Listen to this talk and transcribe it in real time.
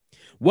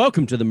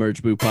Welcome to the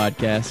Merge Boo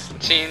Podcast.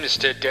 Seems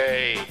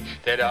today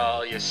that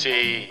all you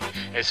see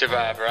is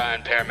Survivor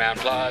on Paramount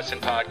Plus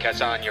and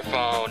podcasts on your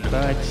phone.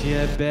 But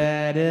you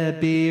better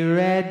be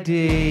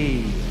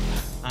ready.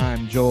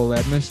 I'm Joel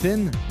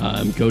Edmiston.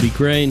 I'm Cody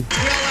Crane.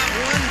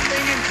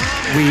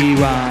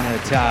 We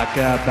want to talk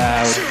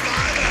about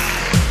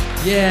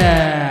Survivor.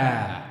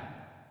 Yeah.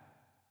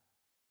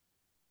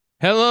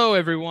 Hello,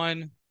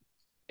 everyone.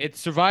 It's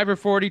Survivor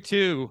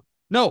 42.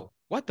 No,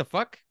 what the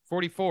fuck?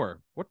 44.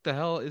 What the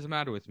hell is the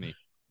matter with me?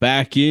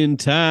 Back in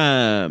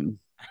time.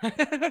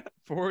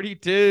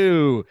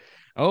 42.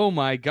 Oh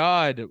my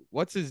God.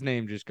 What's his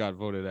name just got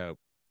voted out?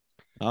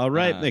 All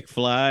right,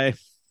 McFly.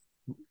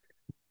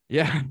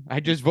 Yeah, I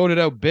just voted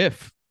out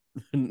Biff.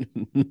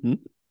 Can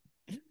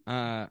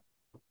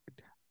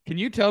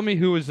you tell me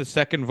who was the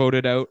second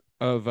voted out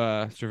of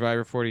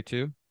Survivor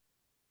 42?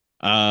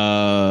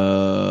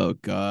 Oh,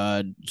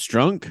 God.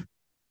 Strunk?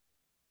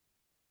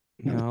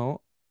 No.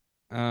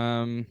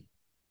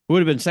 Who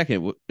would have been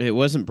second? It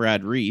wasn't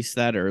Brad Reese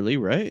that early,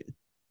 right?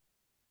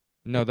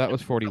 No, that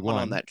was 41.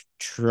 On that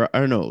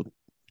or no,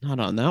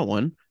 not on that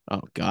one. Oh,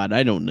 God,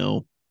 I don't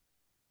know.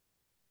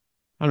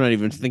 I'm not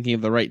even thinking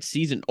of the right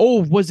season.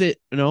 Oh, was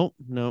it? No,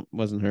 it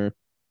wasn't her.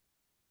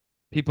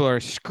 People are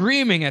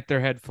screaming at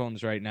their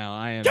headphones right now.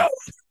 I am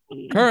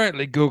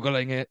currently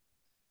Googling it.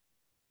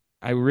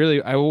 I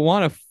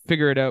want to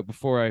figure it out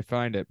before I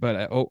find it,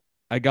 but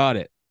I got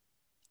it.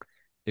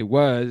 It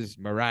was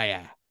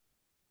Mariah.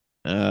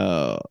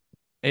 Oh.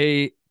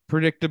 A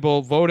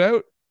predictable vote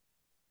out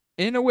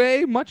in a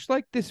way, much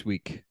like this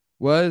week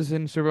was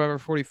in Survivor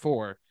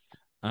 44.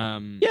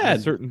 Yeah.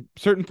 At a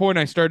certain point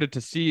I started to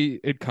see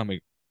it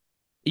coming.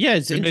 Yeah,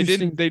 it's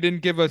interesting. They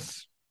didn't give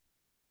us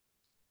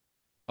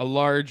a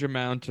large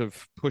amount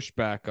of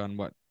pushback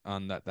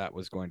on that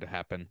was going to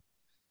happen.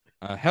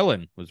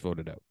 Helen was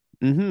voted out.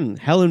 Mm-hmm.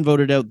 Helen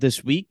voted out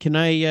this week. Can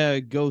I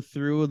go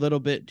through a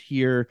little bit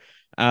here?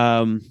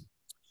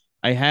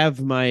 I have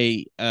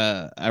my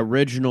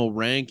original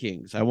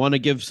rankings. I want to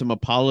give some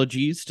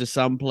apologies to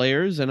some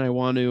players, and I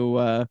want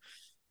to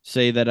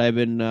say that I've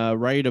been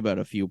right about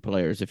a few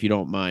players, if you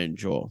don't mind,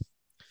 Joel.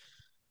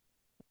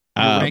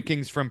 Your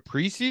rankings from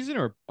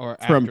preseason or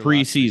from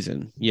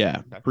preseason?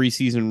 Yeah,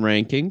 preseason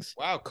rankings.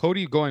 Wow,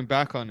 Cody going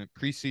back on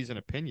preseason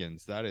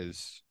opinions. That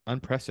is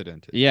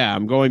unprecedented. Yeah,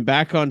 I'm going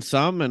back on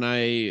some, and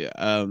I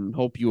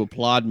hope you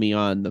applaud me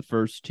on the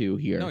first two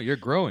here. No, you're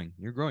growing.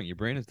 You're growing. Your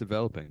brain is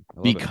developing.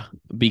 I love it.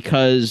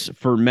 Because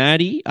for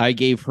Maddie, I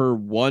gave her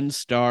 1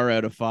 star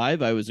out of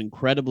 5. I was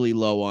incredibly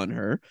low on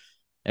her.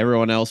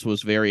 Everyone else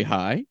was very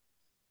high.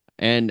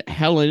 And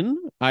Helen,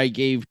 I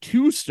gave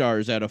 2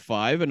 stars out of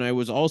 5, and I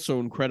was also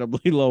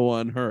incredibly low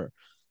on her.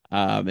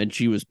 And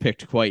she was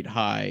picked quite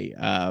high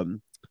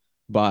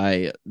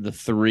by the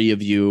three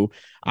of you.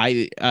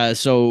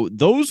 So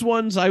those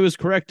ones I was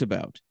correct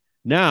about.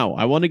 Now,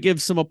 I want to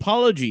give some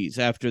apologies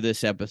after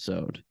this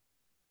episode.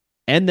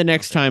 And the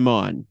next time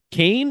on.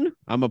 Kane,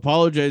 I'm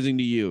apologizing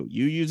to you.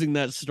 You using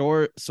that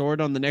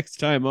sword on the next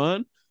time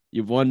on,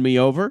 you've won me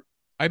over.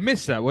 I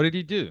missed that. What did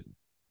he do?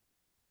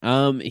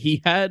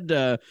 He had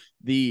the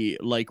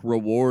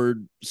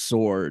reward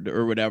sword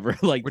or whatever,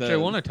 which I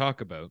want to talk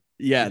about.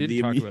 Yeah, the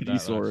immunity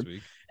sword.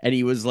 And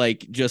he was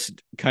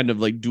just kind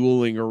of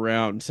dueling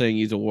around saying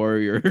he's a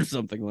warrior or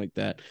something like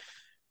that.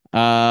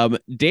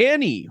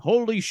 Danny,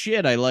 holy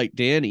shit, I like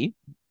Danny.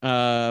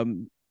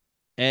 And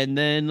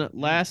then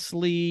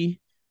lastly,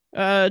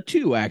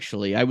 2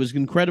 actually. I was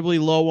incredibly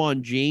low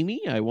on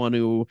Jamie. I want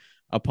to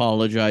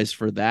apologize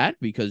for that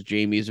because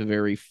Jamie is a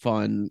very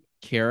fun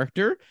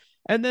character.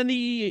 And then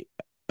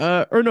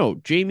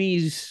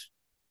Jamie's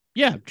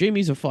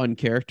a fun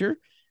character.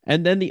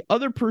 And then the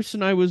other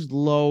person I was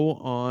low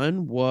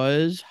on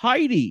was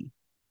Heidi.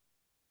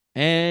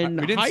 And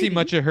we didn't see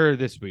much of her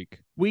this week.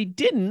 We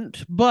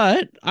didn't,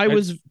 but I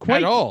was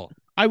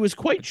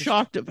quite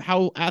shocked of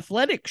how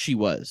athletic she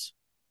was.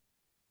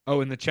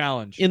 Oh, in the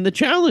challenge.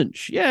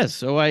 Yes.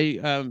 So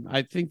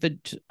I think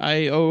that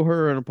I owe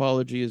her an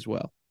apology as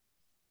well.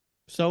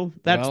 So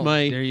that's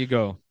there you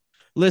go.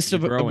 List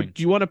of do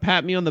you want to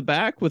pat me on the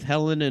back with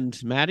Helen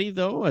and Maddie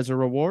though as a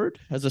reward,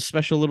 as a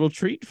special little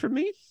treat for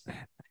me?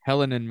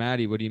 Helen and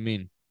Maddie, what do you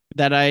mean?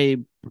 That I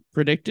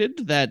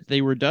predicted that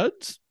they were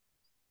duds?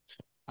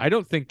 I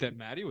don't think that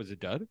Maddie was a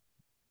dud.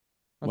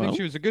 I think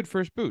she was a good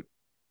first boot.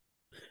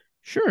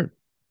 Sure.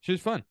 She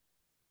was fun.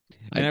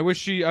 And I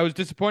was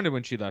disappointed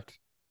when she left.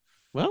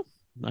 Well,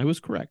 I was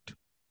correct.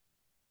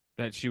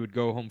 That she would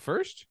go home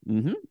first?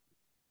 Mm-hmm.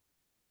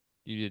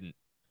 You didn't.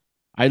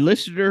 I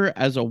listed her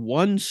as a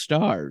 1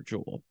 star,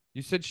 Joel.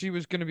 You said she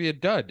was going to be a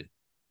dud.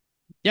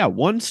 Yeah,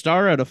 1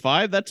 star out of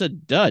 5. That's a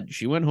dud.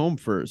 She went home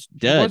first.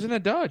 Dud. She wasn't a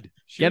dud.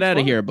 Get out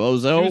of here,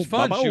 bozo. She was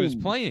fun. Ba-boom. She was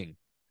playing.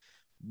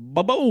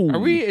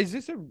 Ba-boom. Is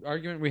this an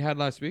argument we had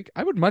last week?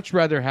 I would much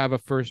rather have a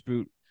first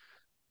boot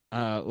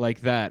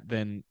like that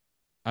than,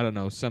 I don't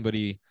know,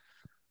 somebody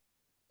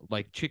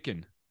like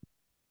Chicken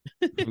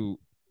who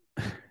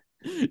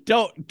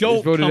don't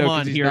come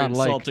on here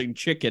insulting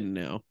Chicken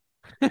now.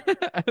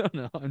 I don't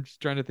know. I'm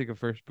just trying to think of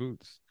first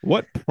boots.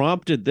 What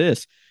prompted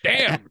this?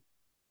 Damn.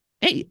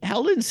 Hey,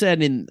 Helen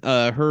said in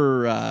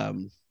her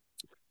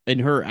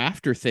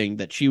after thing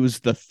that she was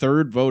the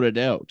third voted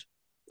out.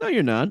 No,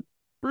 you're not.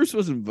 Bruce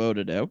wasn't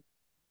voted out.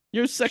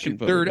 You're She's second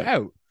third voted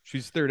out. out.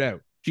 She's third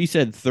out. She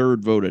said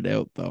third voted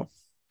out though.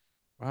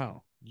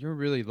 Wow. You're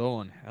really low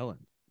on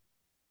Helen.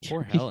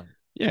 Poor Helen.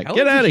 Yeah, get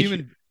Helen's a out of here.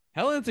 human.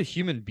 Helen's a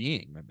human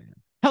being, my man.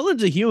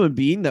 Helen's a human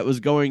being that was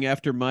going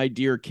after my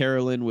dear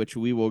Carolyn, which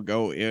we will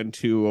go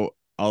into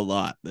a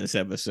lot this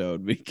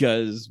episode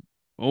because,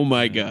 oh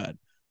my Yeah. God,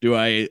 do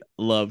I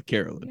love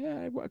Carolyn.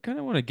 Yeah, I kind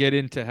of want to get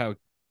into how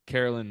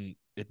Carolyn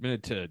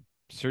admitted to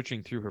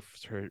searching through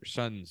her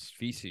son's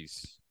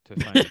feces to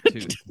find it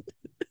too.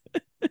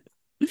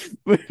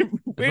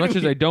 As much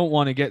as I don't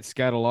want to get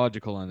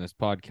scatological on this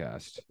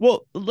podcast.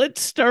 Well,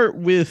 let's start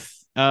with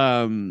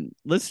the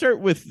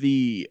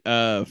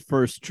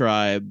first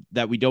tribe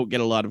that we don't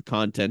get a lot of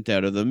content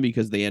out of them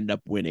because they end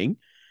up winning.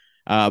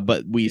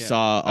 But we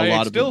saw a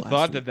lot of them. I still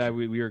thought that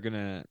we were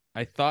gonna.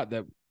 I thought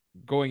that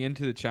going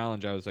into the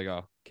challenge, I was like,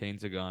 oh,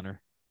 Kane's a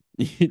goner.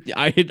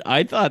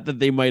 I thought that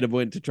they might have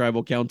went to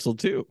tribal council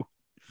too.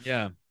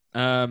 Yeah.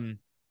 So,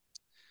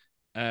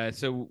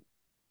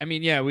 I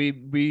mean, yeah,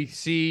 we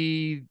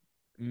see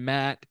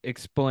Matt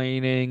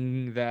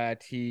explaining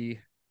that he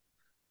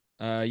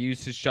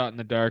used his shot in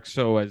the dark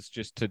so as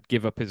just to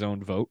give up his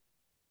own vote.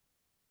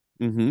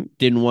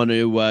 Didn't want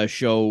to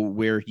show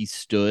where he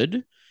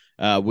stood,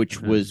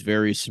 which was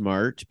very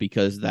smart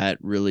because that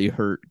really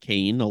hurt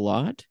Kane a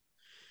lot.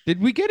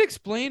 Did we get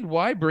explained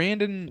why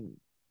Brandon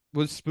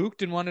was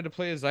spooked and wanted to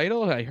play his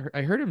idol? I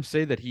heard him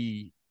say that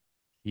he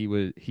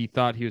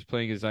thought he was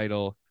playing his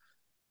idol.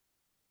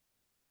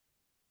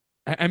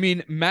 I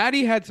mean,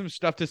 Maddie had some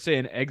stuff to say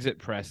in Exit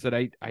Press that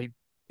it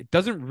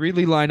doesn't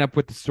really line up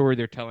with the story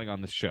they're telling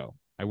on the show,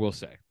 I will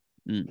say.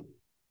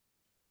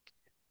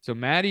 So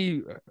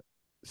Maddie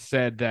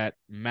said that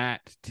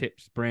Matt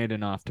tips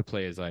Brandon off to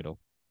play his idol.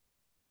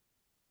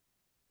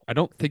 I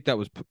don't think that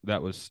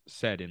was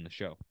said in the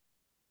show.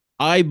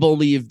 I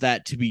believe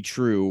that to be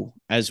true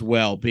as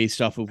well,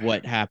 based off of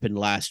what happened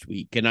last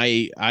week. And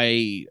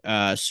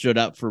I stood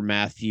up for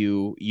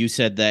Matthew. You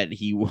said that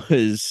he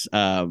was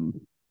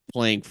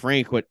playing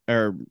Frank,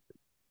 or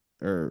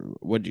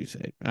what did you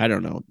say? I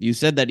don't know. You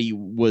said that he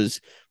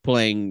was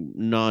playing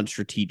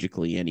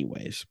non-strategically,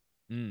 anyways.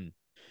 But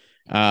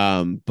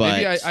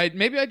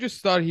maybe I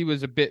just thought he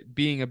was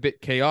being a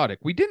bit chaotic.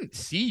 We didn't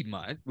see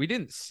much. We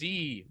didn't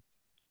see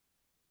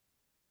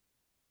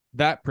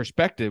that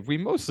perspective. We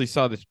mostly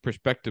saw this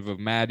perspective of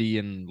Maddie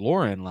and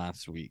Lauren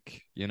last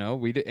week,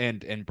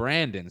 and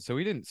Brandon. So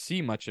we didn't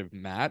see much of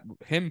Matt.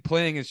 Him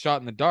playing his shot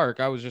in the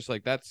dark, I was just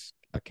like, that's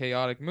a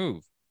chaotic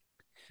move.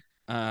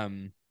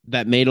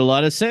 That made a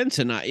lot of sense,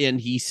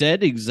 and he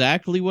said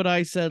exactly what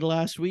I said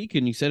last week,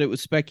 and he said it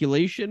was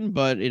speculation,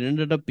 but it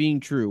ended up being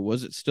true.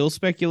 Was it still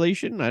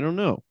speculation? I don't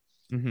know.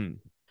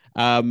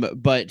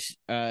 But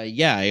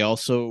yeah, I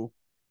also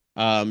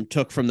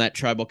took from that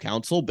tribal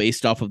council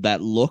based off of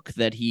that look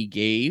that he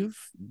gave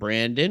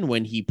Brandon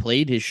when he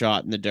played his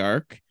shot in the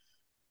dark.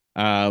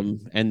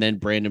 And then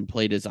Brandon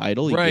played his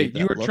idol. Right.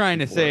 You were trying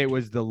to say it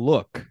was the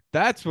look.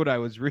 That's what I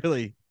was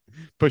really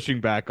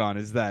pushing back on,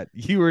 is that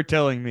you were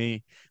telling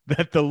me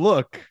that the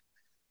look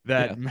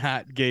that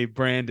Matt gave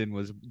Brandon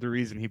was the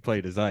reason he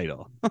played his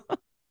idol.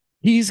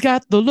 He's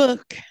got the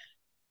look.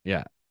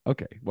 Yeah.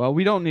 Okay. Well,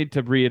 we don't need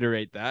to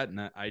reiterate that.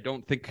 And I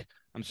don't think,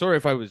 I'm sorry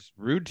if I was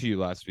rude to you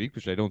last week,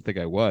 which I don't think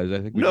I was.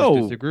 I think we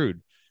just disagreed.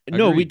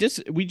 No, we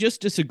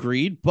just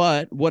disagreed.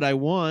 But what I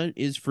want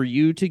is for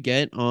you to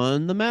get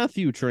on the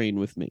Matthew train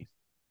with me.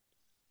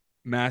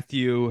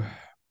 Matthew,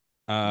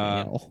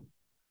 male.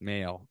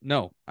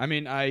 No, I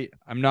mean,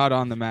 I'm not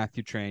on the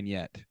Matthew train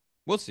yet.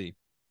 We'll see.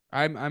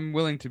 I'm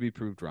willing to be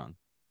proved wrong.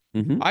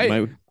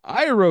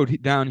 I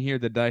wrote down here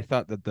that I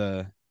thought that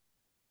the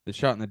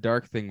shot in the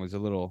dark thing was a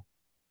little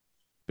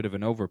bit of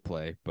an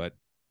overplay, but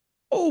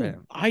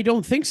I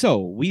don't think so.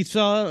 We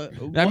saw.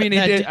 I mean,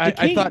 it did.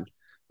 I thought.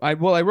 I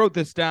wrote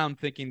this down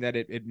thinking that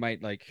it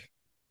might like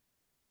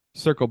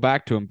circle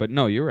back to him, but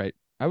no, you're right.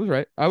 I was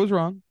right. I was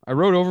wrong. I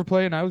wrote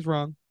overplay and I was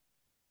wrong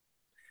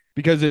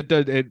because it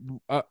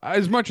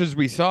as much as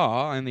we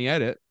saw in the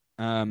edit,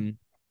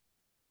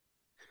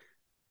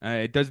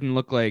 it doesn't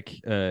look like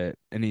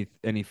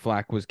any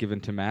flack was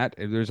given to Matt.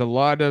 There's a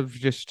lot of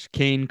just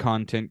Kane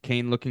content,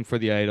 Kane looking for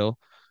the idol.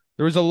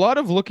 There was a lot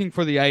of looking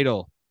for the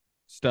idol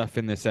stuff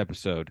in this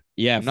episode.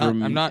 Yeah,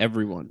 I'm not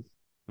everyone.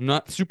 I'm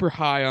not super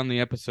high on the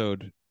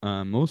episode,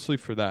 mostly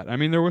for that. I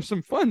mean, there was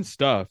some fun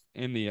stuff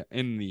in the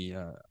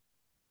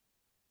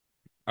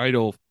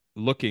idol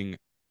looking.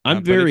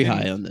 I'm very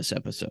high on this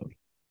episode.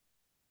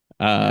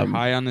 You're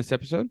high on this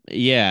episode?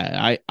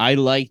 Yeah, I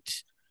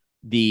liked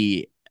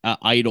the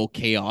idol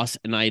chaos,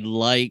 and I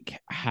like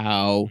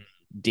how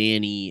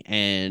Danny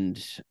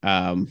and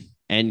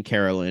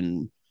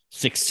Carolyn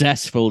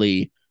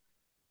successfully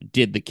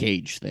did the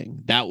cage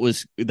thing. That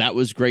was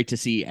great to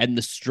see, and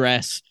the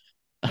stress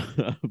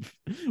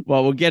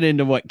Well, we'll get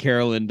into what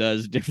Carolyn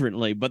does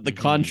differently, but the Hmm.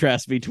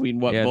 contrast between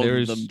what Yeah, both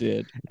of them there's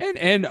did.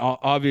 and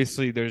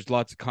obviously there's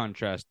lots of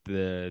contrast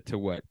to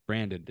what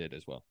Brandon did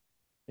as well.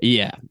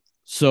 Yeah.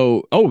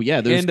 So, oh yeah,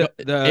 And the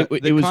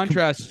it was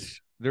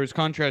contrast there's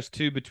contrast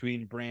too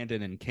between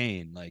Brandon and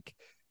Kane, like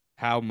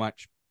how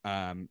much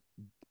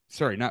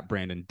sorry, not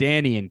Brandon,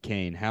 Danny and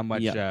Kane, how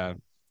much yeah,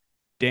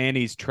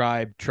 Danny's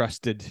tribe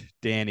trusted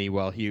Danny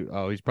while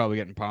he's probably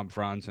getting palm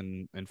fronds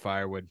and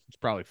firewood. It's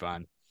probably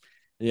fine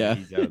while yeah.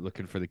 he's out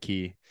looking for the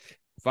key,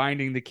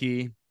 finding the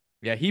key.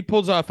 Yeah, he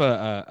pulls off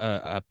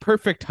a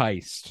perfect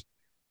heist.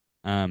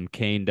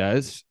 Kane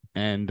does,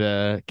 and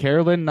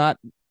Carolyn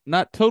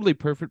not totally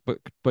perfect,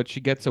 but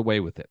she gets away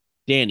with it.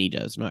 Danny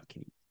does, not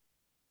Kane.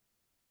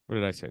 What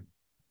did I say?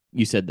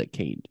 You said that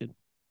Kane did.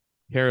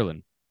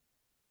 Carolyn.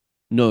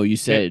 No, you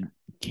Ca- said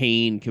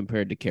Kane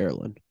compared to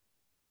Carolyn.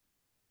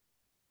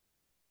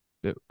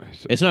 uh,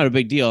 It's not a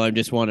big deal. I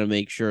just want to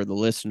make sure the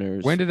When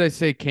listeners. did I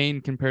say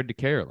Kane compared to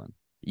Carolyn?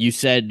 You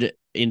said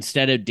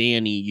instead of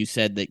Danny, you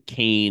said that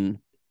Kane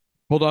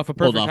Pulled off a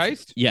pulled perfect off.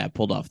 heist? Yeah,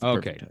 pulled off the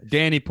Okay. perfect heist.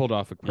 Danny pulled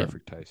off a Yeah,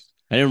 perfect heist.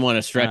 I didn't want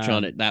to stretch on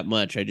Um, it that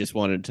much. I just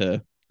wanted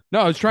to no,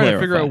 I was trying to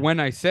figure clarify. out when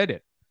I said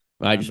it.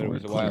 I just But it wanted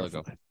was to a while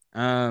ago. clarify.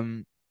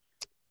 Um,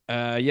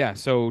 yeah,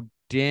 so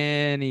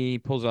Danny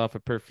pulls off a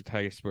perfect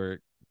heist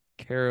where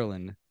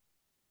Carolyn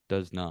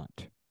does not.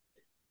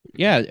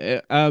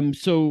 Yeah.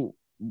 So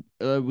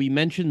we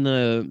mentioned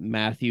the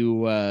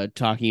Matthew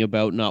talking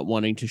about not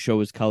wanting to show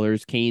his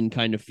colors. Kane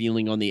kind of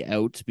feeling on the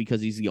outs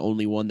because he's the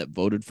only one that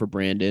voted for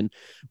Brandon.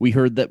 We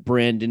heard that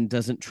Brandon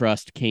doesn't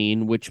trust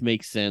Kane, which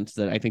makes sense.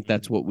 That I think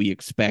that's what we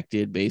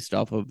expected based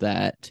off of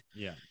that.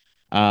 Yeah.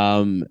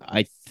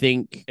 I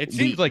think It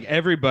seems we like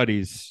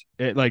everybody's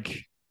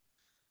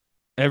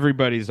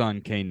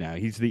on Kane now.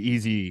 He's the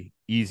easy.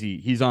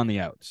 He's on the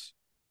outs.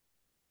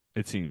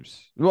 It seems.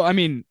 Well, I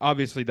mean,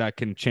 obviously that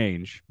can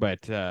change,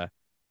 but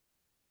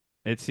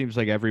it seems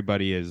like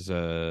everybody is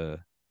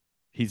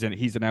he's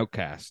an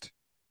outcast.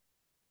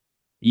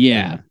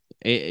 yeah,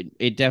 Mm.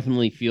 it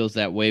definitely feels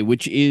that way,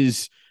 which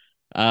is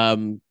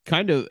kind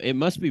of it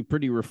must be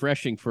pretty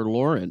refreshing for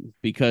Lauren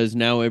because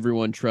now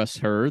everyone trusts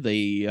her.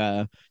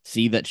 They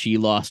see that she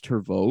lost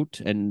her vote,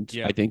 and I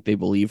Yeah. think they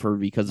believe her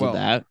because of Well,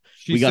 that.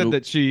 she We got said to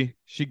that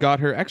she got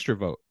her extra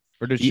vote,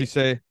 or did she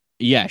say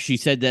yeah, she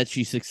said that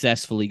she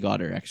successfully got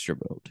her extra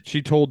vote.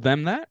 she told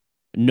them that?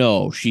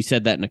 No, she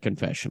said that in a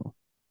confessional.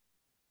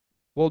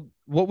 Well,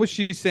 what was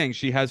she saying?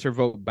 She has her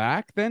vote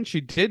back then?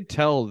 She did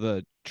tell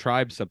the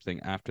tribe something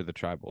after the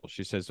tribal.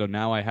 She says, "So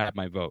now I have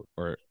my vote."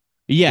 Or was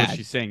Yeah,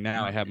 she saying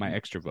now I have my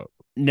extra vote?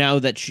 now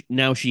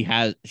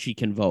she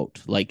can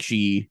vote. Like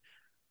she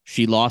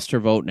lost her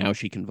vote, now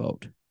she can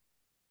vote.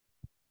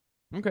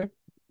 Okay.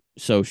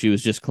 So she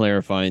was just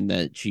clarifying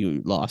that she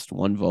lost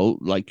one vote,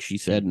 like she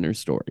said Mm. in her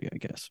story, I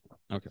guess.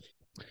 Okay.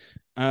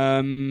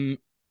 Um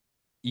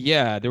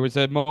yeah, there was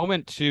a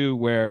moment too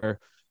where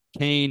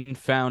Kane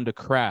found a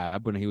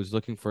crab when he was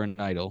looking for an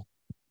idol,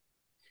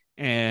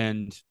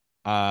 and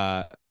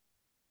uh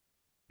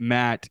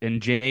Matt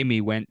and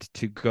Jamie went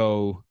to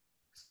go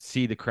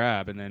see the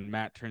crab, and then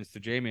Matt turns to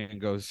Jamie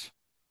and goes,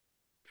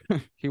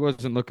 "He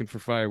wasn't looking for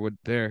firewood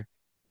there."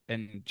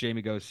 And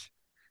Jamie goes,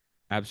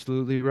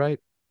 "Absolutely right.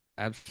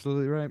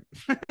 Absolutely right."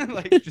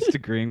 Like just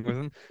agreeing with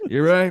him.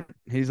 You're right.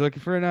 He's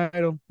looking for an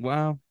idol.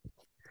 Wow.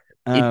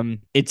 It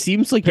Um it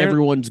seems like apparent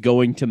everyone's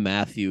going to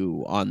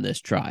Matthew on this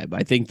tribe.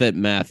 I think that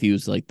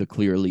Matthew's like the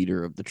clear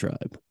leader of the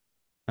tribe.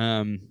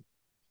 um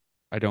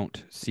I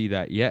don't see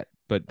that yet,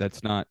 but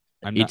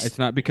I'm not It's it's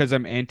not because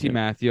I'm yeah,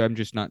 anti-Matthew. I'm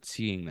just not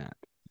seeing that.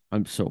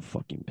 I'm so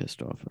fucking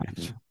pissed off I'm right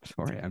so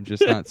sorry. I'm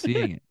just now. not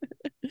seeing it.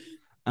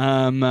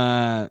 Um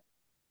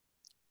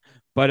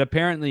but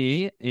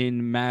apparently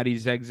in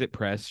Maddie's exit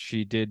press,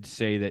 she did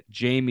say that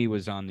Jamie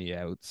was on the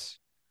outs,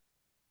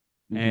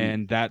 Mhm.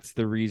 and that's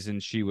the reason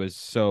she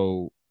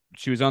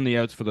was on the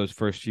outs for those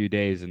first few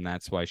days, and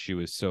that's why she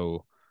was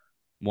so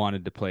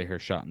wanted to play her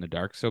shot in the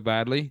dark so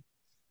badly.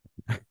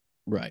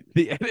 Right.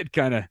 The edit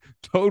kind of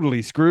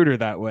totally screwed her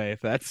that way,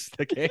 if that's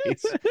the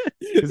case,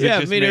 because it Yeah,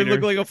 it just made her made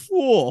look her like a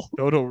fool.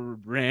 total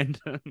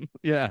random.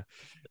 Yeah,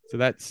 so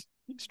that's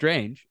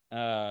strange.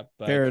 But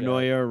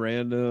Paranoia,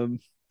 random.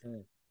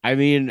 I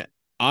mean,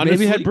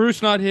 maybe had honestly,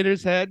 Bruce not hit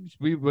his head,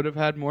 we would have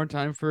had more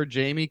time for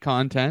Jamie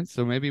content.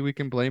 So maybe we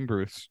can blame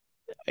Bruce.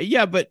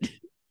 yeah, but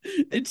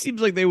it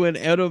seems like they went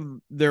out of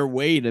their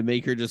way to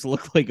make her just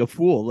look like a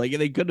fool. Like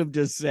they could have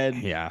just said,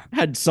 Yeah,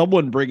 had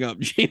someone bring up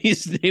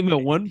Jamie's name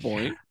at one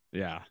point.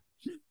 yeah.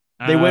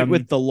 They went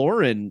with Um, the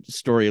Lauren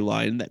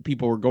storyline that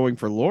people were going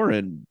for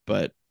Lauren,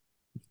 but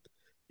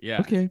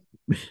yeah. okay.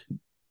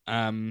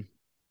 Um,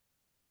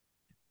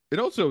 it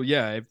also,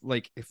 yeah,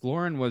 if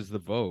Lauren was the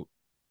vote,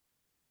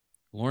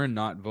 Lauren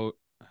not vote.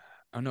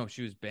 Oh no,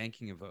 she was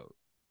banking a vote,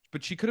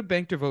 but she could have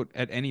banked her vote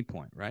at any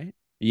point, right?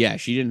 Yeah,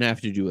 she didn't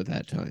have to do it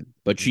that time,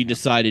 but she Yeah,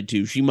 decided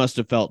to. She must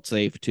have felt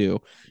safe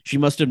too. She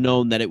must have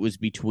known that it was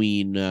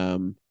between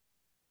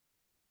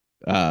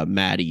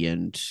Maddie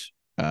and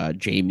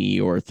Jamie,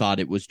 or thought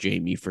it was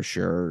Jamie for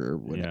sure, or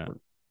yeah, whatever.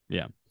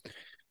 yeah.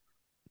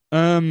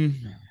 Um,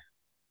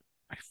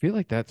 I feel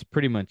like that's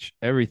pretty much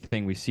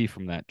everything we see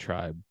from that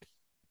tribe.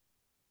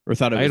 Or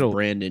thought it was Idol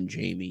Brandon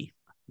Jamie.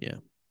 Yeah.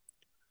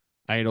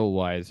 idol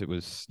wise, it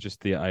was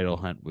just the idol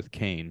hunt with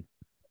Kane.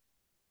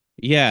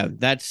 Yeah,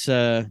 that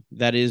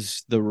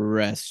is the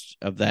rest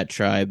of that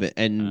tribe,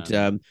 and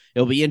Um,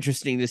 it'll be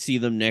interesting to see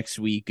them next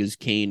week as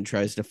Kane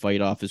tries to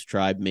fight off his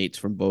tribe mates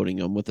from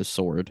Boatingham with a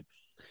sword.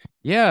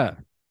 yeah,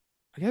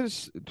 I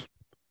guess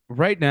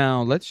right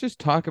now let's just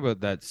talk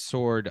about that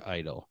sword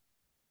idol.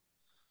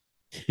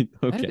 That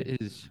Okay.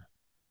 is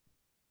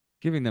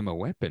giving them a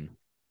weapon.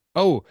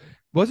 Oh,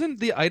 wasn't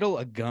the idol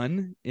a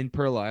gun in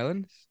Pearl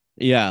Islands?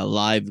 Yeah,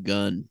 live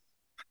gun.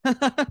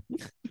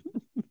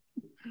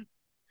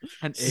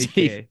 An Safe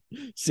AK.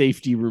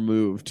 safety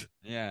removed.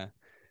 Yeah.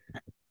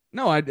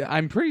 No,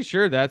 I'm pretty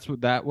sure that's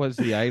what that was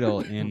the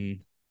idol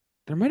in.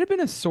 There might have been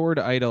a sword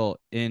idol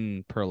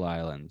in Pearl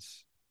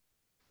Islands.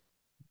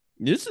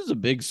 This is a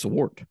big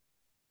sword.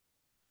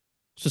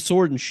 It's a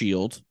sword and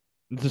shield.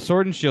 It's a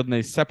sword and shield, and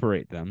they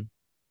separate them.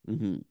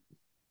 Hmm.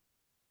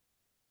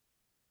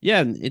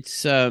 Yeah,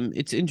 it's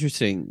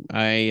interesting.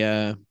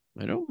 I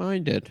don't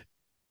mind it.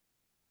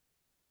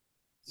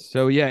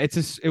 So yeah,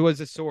 it was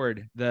a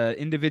sword. The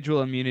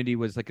individual immunity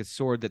was like a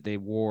sword that they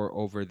wore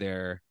over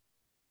their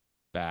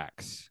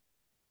backs,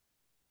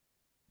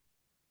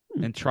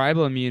 Hmm. and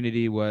tribal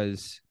immunity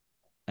was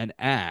an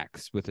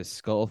axe with a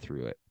skull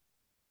through it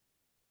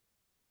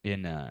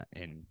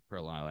in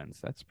Pearl Islands.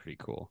 That's pretty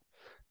cool.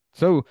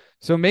 So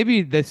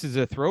maybe this is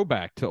a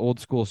throwback to old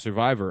school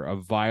Survivor, a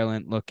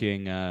violent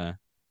looking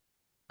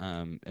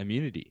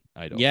immunity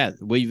idol. Yeah,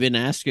 we've been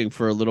asking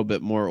for a little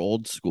bit more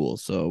old school,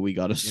 so we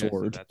got a Yeah, so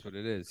sword. that's what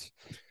it is.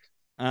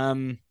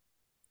 Um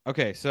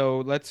okay, so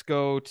let's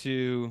go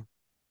to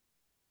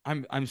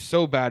I'm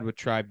so bad with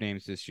tribe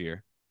names this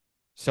year.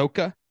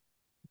 Soka,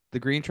 the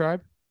Green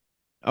Tribe?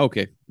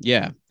 Okay,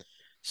 yeah.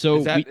 So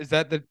we Is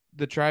that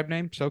the tribe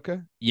name,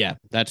 Soka? yeah,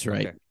 that's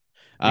right. Okay.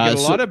 We get a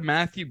So lot of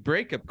Matthew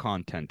breakup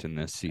content in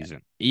this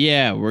season.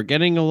 yeah, we're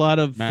getting a lot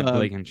of Matt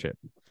Blankenship.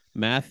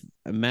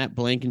 Matt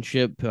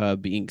Blankenship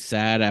being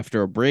sad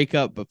after a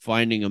breakup, but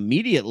finding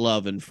immediate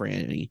love in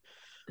Franny.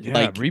 Yeah,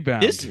 Like this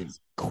rebound. is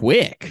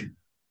quick.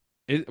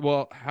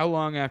 Well, how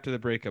long after the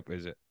breakup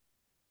is it?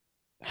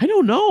 I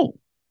don't know.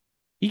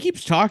 He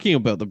keeps talking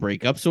about the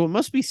breakup, so it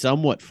must be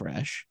somewhat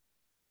fresh.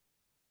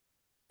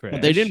 But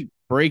they Fresh. didn't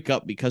break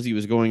up because he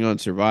was going on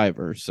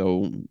Survivor.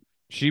 So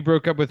She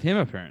broke up with him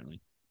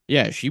apparently.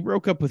 yeah, she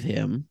broke up with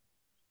him.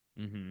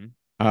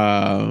 Mm-hmm.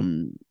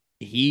 Um,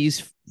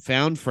 he's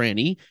found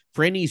Franny.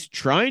 Franny's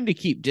trying to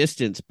keep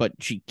distance, but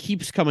she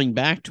keeps coming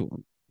back to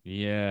him.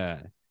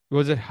 Yeah.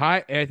 Was it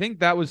I think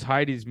that was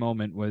Heidi's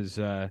moment was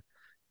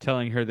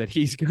telling her that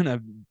he's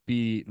gonna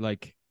be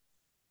like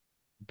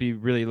be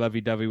really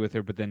lovey dovey with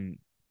her, but then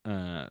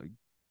uh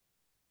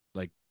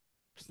like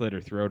slit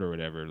her throat or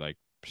whatever, like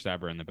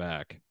stab her in the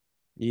back.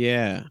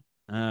 Yeah.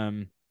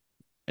 Um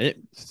It,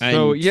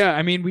 so and yeah,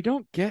 I mean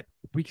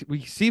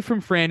we see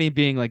from Franny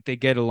being like they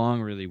get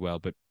along really well,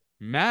 but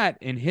Matt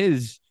in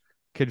his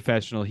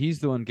confessional, he's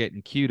the one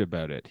getting cute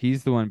about it.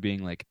 He's the one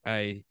being like,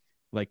 I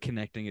like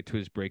connecting it to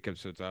his breakup,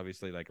 so it's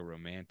obviously like a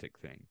romantic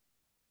thing.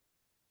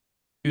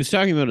 he was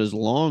talking about his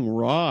long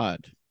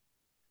rod.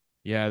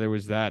 Yeah, there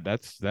was that.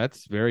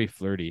 That's very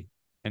flirty.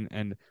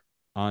 And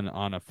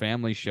on a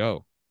family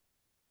show.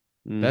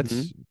 Mm-hmm.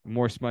 That's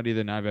more smutty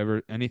than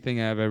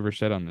anything I've ever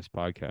said on this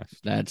podcast.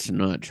 That's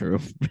not true.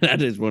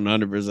 That is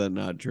 100%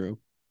 not true.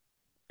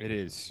 It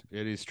is.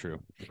 It is true.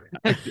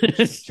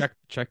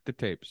 Check the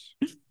tapes.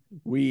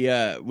 We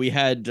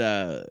had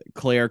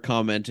Claire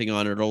commenting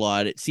on it a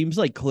lot. It seems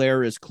like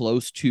Claire is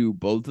close to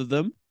both of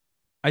them.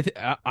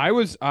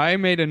 I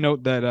made a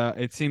note that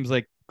it seems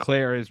like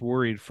Claire is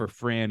worried for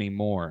Franny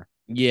more.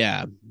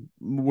 Yeah,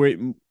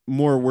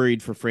 more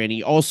worried for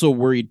Franny. Also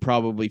worried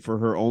probably for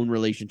her own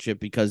relationship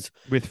because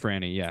With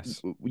Franny,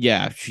 yes.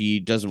 yeah, she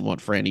doesn't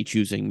want Franny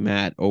choosing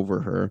Matt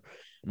over her.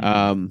 Mm-hmm.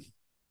 Um,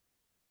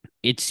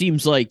 it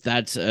seems like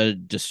that's a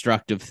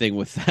destructive thing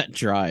with that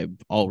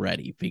tribe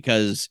already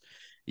because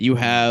you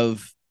Mm-hmm.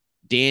 have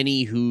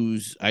Danny,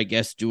 who's, I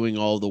guess, doing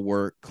all the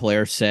work.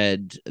 Claire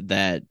said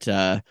that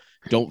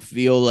don't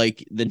feel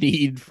like the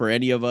need for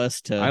any of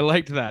us I to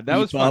liked that. That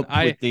was keep fun.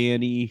 up with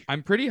Danny.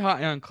 I'm pretty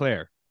high on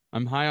Claire.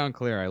 I'm high on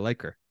Claire. I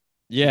like her.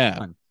 She's Yeah.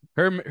 fun.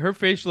 Her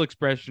facial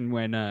expression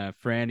when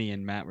Franny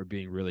and Matt were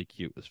being really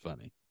cute was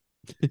funny.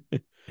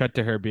 Cut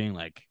to her being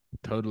like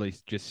totally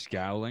just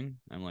scowling.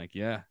 I'm like,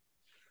 yeah,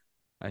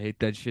 I hate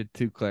that shit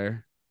too,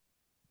 Claire.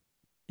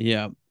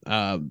 Yeah.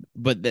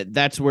 But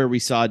that's where we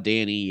saw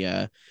Danny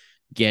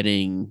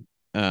getting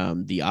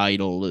the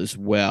idol as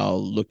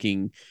well,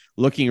 looking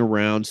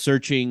around,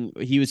 searching.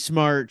 He was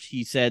smart.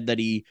 He said that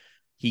he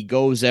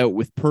goes out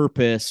with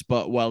purpose,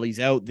 but while he's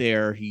out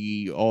there,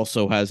 he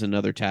also has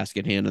another task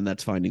at hand, and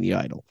that's finding the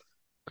idol,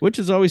 which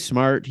is always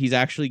smart. He's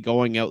actually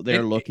going out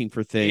there It looking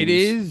for it things.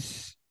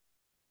 is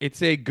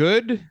it's a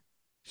good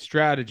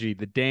strategy,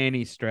 the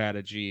Danny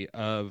strategy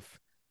of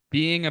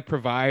being a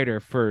provider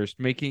first,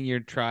 making your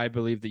tribe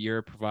believe that you're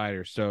a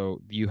provider,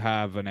 so you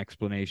have an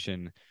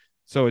explanation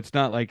So it's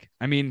not like,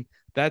 I mean,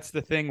 that's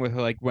the thing with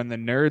like when the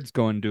nerds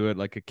go and do it,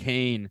 like a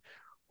Kane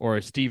or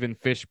a Steven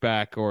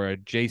Fishback or a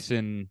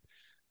Jason,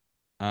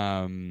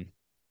 um,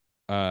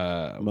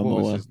 what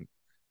was Momoa. his?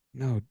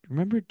 No,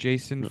 remember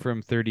Jason No.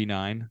 from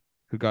 39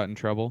 who got in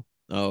trouble?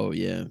 Oh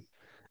yeah,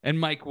 And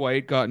Mike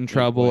White got in Mike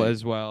trouble White.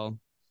 as well.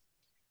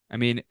 I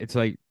mean, it's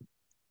like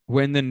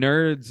when the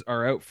nerds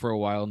are out for a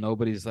while,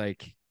 nobody's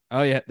like,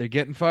 oh yeah, they're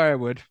getting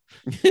firewood.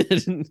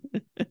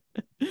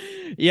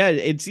 Yeah,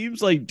 it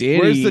seems like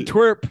Where's the Danny.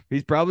 twerp?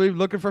 He's probably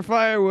looking for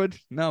firewood.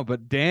 No,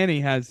 but Danny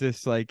has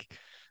this like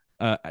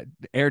uh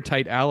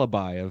airtight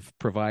alibi of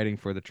providing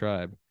for the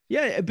tribe.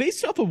 Yeah,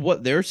 based off of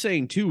what they're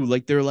saying too,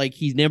 like they're like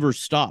he never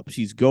stops.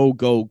 He's go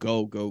go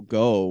go go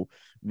go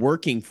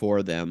working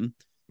for them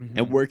and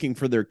Mm-hmm. working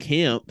for their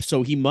camp.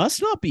 So he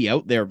must not be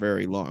out there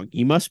very long.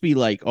 He must be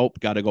like, oh,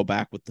 got to go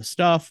back with the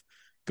stuff.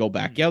 Go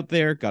back Mm-hmm. out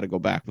there. Got to go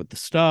back with the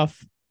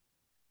stuff.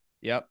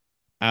 Yep.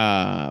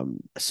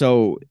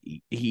 So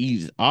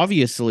he's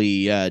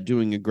obviously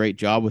doing a great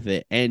job with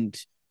it and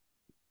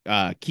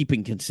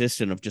keeping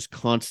consistent of just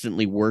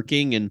constantly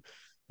working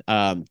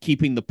and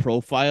keeping the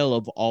profile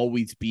of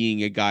always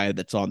being a guy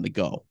that's on the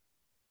go.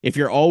 If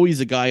you're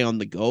always a guy on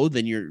the go,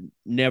 then you're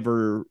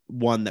never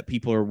one that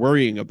people are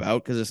worrying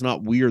about because it's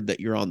not weird that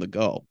you're on the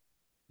go.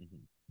 Mm-hmm.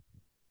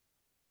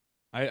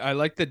 I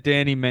like that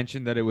Danny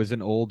mentioned that it was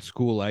an old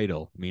school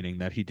idol, meaning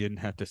that he didn't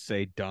have to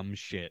say dumb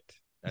shit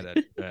at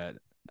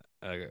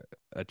a,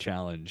 a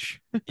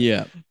challenge.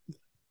 Yeah.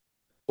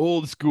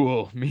 Old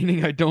school,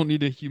 meaning I don't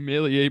need to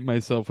humiliate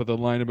myself with a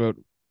line about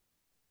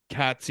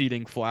cats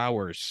eating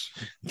flowers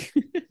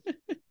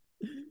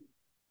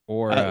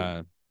or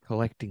Uh,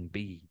 collecting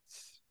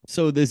beads.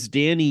 so this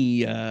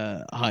Danny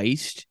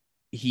heist,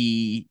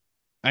 he,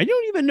 I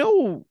don't even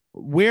know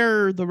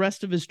where the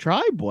rest of his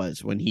tribe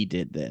was when he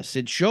did this.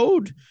 It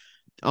showed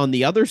on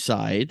the other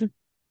side.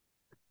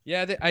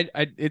 Yeah,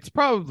 it's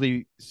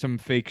probably some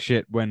fake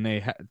shit when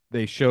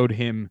they showed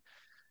him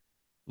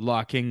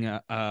locking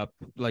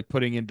like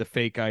putting in the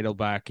fake idol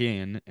back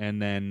in,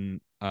 and then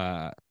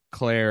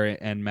Claire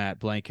and Matt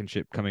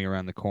Blankenship coming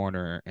around the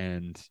corner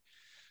and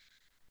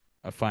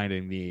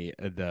finding the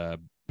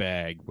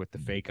bag with the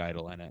fake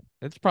idol in it.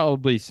 It's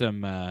probably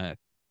some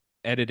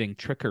editing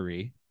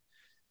trickery,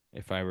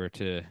 if I were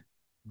to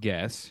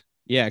guess.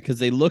 Yeah, because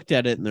they looked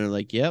at it and they're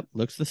like, yep,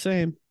 looks the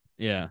same.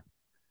 Yeah.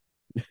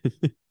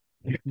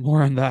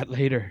 More on that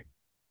later.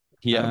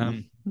 Yep.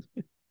 Um,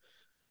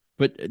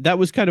 But that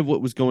was kind of what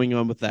was going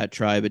on with that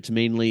tribe. It's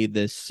mainly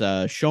this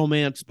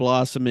showmance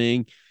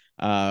blossoming,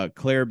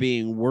 Claire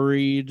being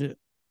worried,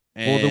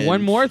 well, the one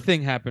and more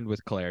thing happened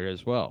with Claire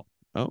as well.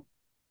 oh,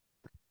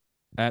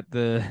 At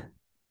the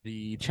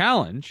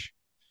challenge,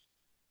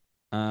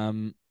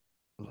 um,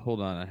 hold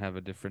on, I have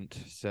a different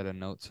set of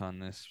notes on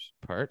this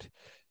part.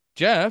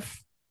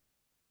 Jeff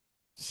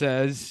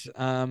says,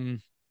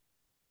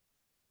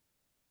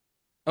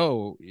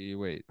 oh,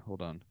 wait,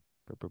 hold on.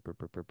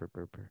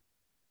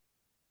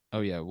 Oh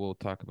yeah, we'll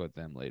talk about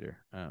them later.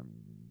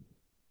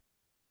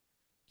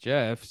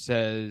 Jeff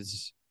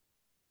says,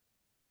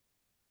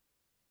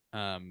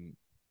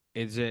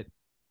 is it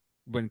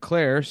when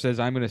Claire says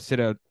I'm going to sit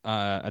out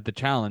at the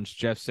challenge?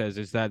 Jeff says,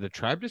 is that the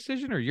tribe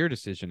decision or your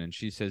decision? And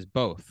she says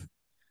both.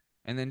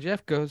 And then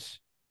Jeff goes,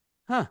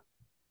 huh,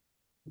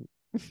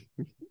 what?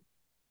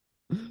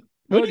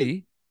 Do you,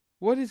 Cody,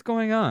 what is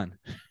going on?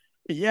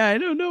 yeah, I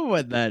don't know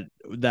what that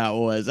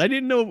was. I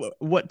didn't know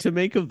what to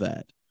make of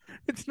that.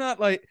 It's not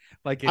like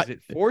I is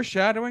it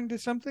foreshadowing to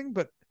something?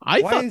 But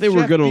I why thought is they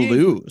were Jeff gonna being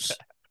lose.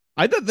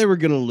 I thought they were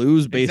gonna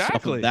lose based off of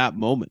exactly that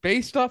moment.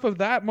 based off of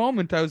that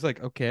moment? I was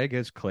like, okay, I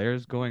guess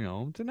Claire's going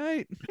home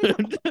tonight.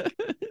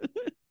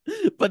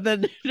 But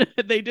then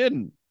they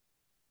didn't.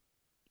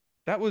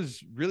 That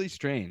was really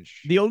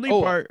strange. The only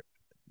Oh, part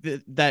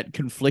that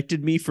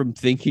conflicted me from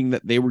thinking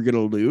that they were going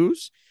to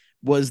lose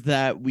was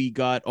that we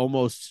got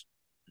almost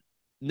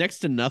next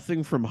to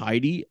nothing from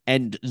Heidi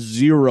and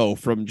zero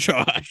from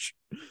Josh.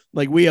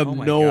 Like we have oh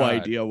my no God,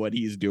 idea what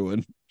he's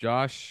doing.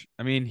 Josh.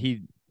 I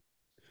mean,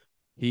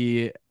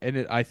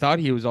 I thought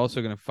he was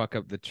also going to fuck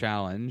up the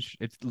challenge.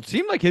 It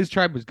seemed like his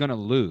tribe was going to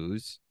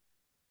lose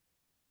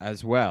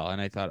as well,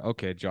 and I thought,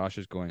 okay, Josh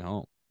is going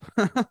home.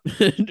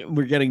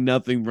 We're getting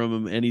nothing from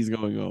him and he's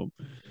going home.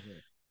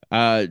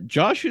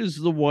 Josh is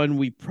the one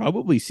we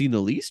probably seen the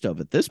least of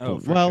at this Oh,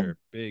 point. for Well, sure,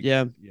 big,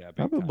 yeah, yeah, big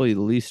time. probably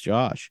the least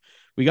Josh.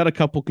 We got a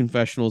couple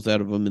confessionals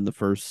out of him in the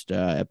first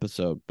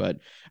episode, but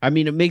I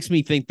mean, it makes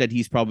me think that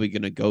he's probably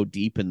going to go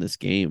deep in this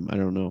game. I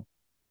don't know,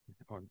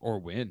 Or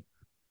win.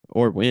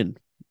 or win.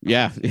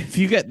 Yeah, if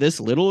you get this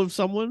little of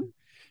someone,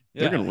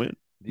 they're Yeah, going to win.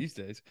 these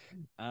days.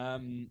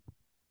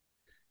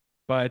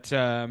 But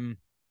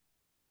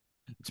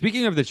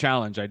speaking of the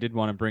challenge, I did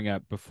want to bring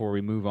up before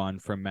we move on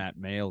from Matt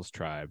Mail's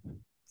tribe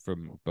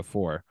from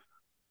before.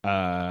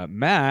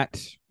 Matt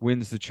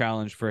wins the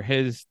challenge for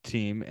his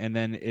team and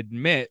then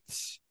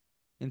admits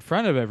in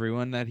front of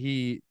everyone that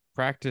he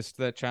practiced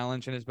that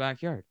challenge in his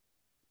backyard.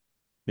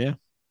 Yeah,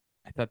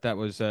 I thought that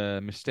was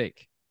a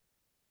mistake.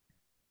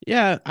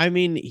 yeah. I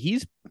mean,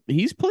 he's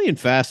playing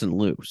fast and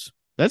loose.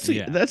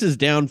 Yeah. That's his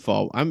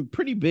downfall. I'm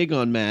pretty big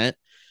on Matt,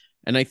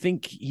 and I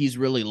think he's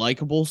really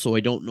likable, so I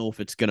don't know if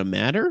it's gonna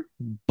matter.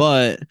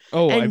 But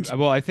Oh, and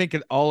well, I think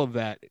all of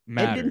that and in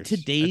matters. I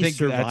today's think that's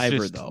Survivor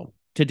just though,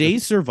 the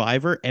today's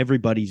Survivor,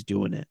 everybody's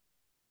doing it.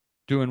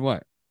 doing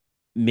what?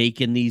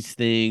 Making these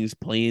things,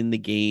 playing the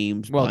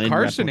games, Well, buying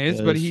Carson is,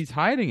 but replicas. he's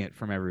hiding it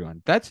from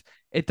everyone.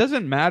 It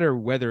doesn't matter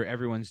whether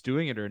everyone's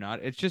doing it or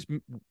not. It's just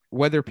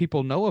whether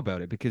people know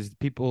about it because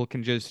people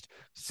can just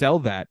sell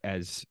that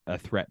as a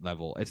threat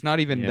level. It's not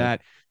even Yeah,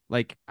 that,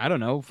 like, I don't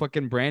know,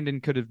 fucking Brandon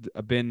could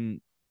have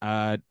been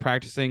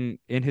practicing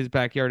in his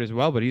backyard as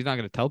well, but he's not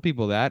going to tell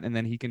people that, and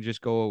then he can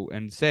just go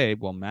and say,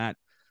 "Well, Matt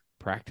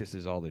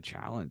practices all the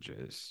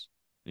challenges."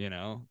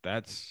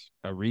 That's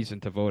a reason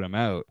to vote him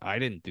out. I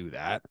didn't do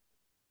that.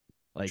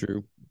 Like,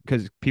 true.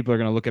 because people are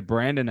going to look at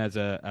Brandon as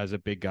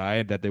a big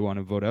guy that they want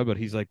to vote out, but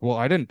he's like, well,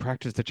 I didn't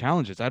practice the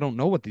challenges. I don't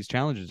know what these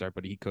challenges are,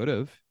 but he could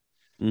have.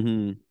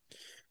 Hmm.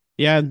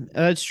 Yeah,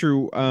 that's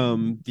true.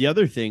 The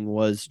other thing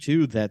was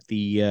too that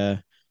the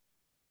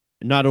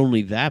not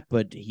only that,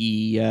 but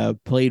he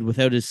played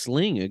without his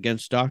sling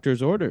against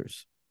doctor's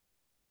orders.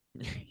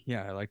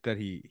 Yeah, I like that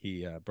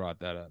he brought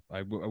that up.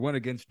 I went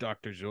against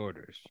doctor's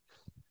orders.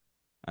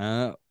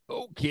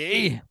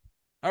 Okay,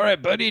 all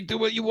right, buddy, do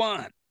what you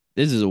want.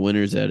 This is a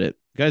winner's edit.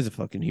 Guy's a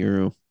fucking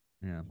hero.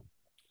 Yeah,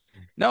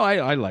 no,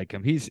 I like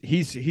him. He's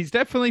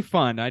definitely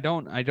fun. I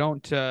don't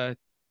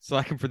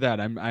slack him for that.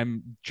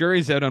 I'm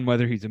jury's out on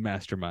whether he's a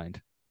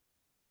mastermind.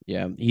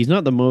 Yeah, he's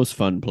not the most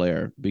fun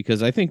player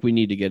because I think we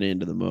need to get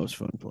into the most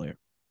fun player.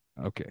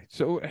 Okay,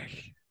 so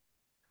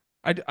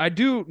I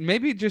do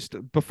maybe just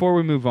before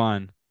we move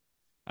on.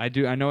 I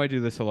know I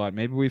do this a lot.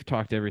 Maybe we've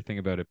talked everything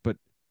about it, but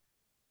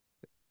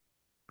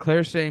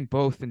Claire saying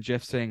both and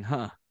Jeff saying,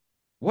 huh.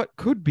 What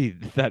could be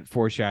that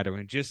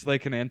foreshadowing? Just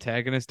like an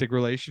antagonistic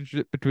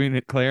relationship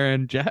between Claire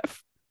and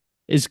Jeff?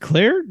 Is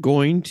Claire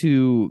going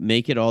to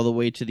make it all the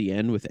way to the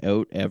end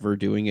without ever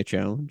doing a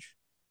challenge?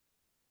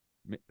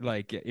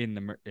 Like in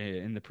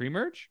the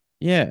pre-merge?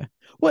 Yeah.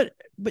 What?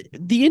 But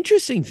the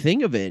interesting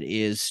thing of it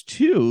is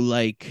too,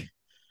 like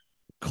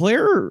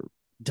Claire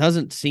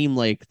doesn't seem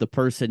like the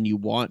person you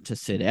want to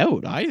sit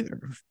out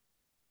either.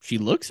 She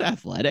looks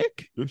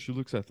athletic. Yeah, she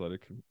looks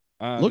athletic.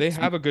 Looks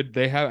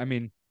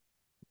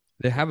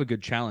They have a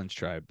good challenge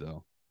tribe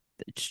though.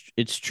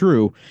 it's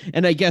true.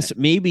 And I guess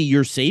maybe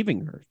you're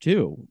saving her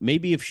too.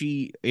 Maybe if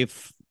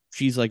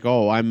she's like,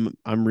 "Oh, I'm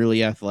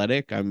really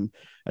athletic. I'm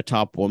a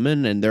top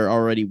woman," and they're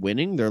already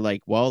winning, they're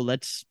like, "Well,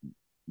 let's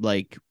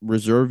like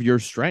reserve your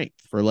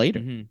strength for later."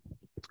 Mm-hmm.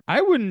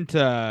 I wouldn't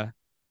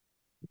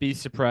be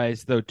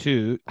surprised though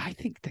too. I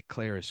think that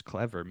Claire is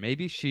clever.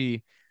 Maybe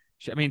she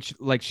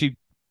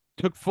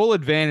took full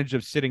advantage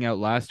of sitting out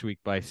last week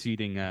by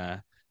seeding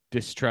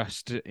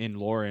distrust in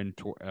Lauren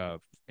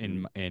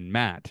in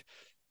Matt.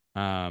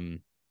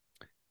 Um,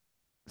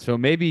 so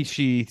maybe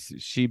she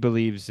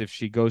believes if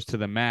she goes to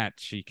the mat,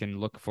 she can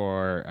look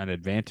for an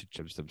advantage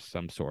of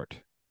some sort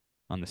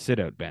on the sit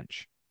out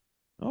bench.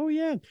 Oh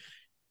yeah.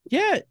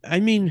 Yeah,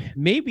 I mean,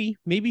 maybe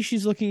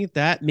she's looking at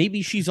that.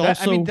 Maybe she's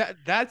also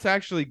That's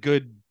actually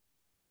good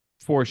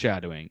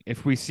foreshadowing.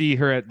 If we see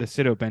her at the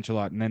sit out bench a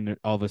lot, and then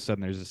all of a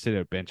sudden there's a sit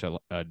out bench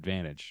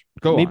advantage.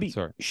 Go on, maybe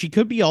sorry. she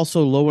could be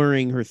also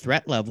lowering her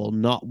threat level,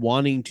 not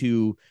wanting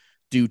to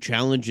do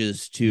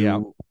challenges Yeah,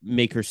 to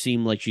make her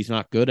seem like she's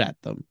not good at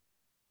them.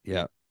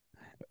 yeah.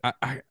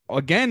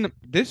 Again,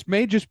 this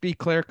may just be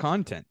Claire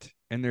content,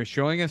 and they're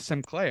showing us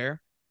some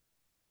Claire,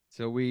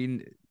 so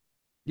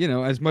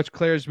as much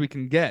Claire as we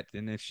can get.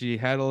 And if she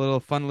had a little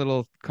fun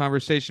little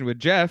conversation with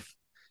Jeff,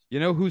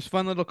 whose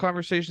fun little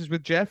conversations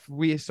with Jeff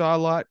we saw a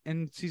lot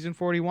in season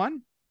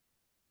 41?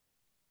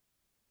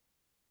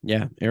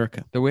 Yeah,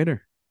 Erica. The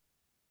winner.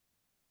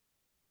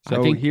 I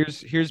So think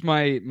here's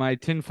my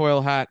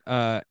tinfoil hat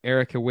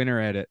Erica winner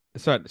edit.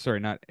 Sorry,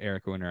 not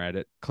Erica winner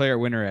edit. Claire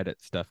winner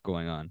edit stuff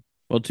going on.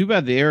 well, too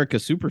bad the Erica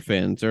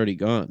superfan's already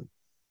gone.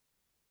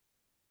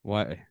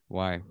 Why?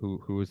 Why?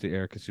 Who was the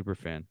Erica super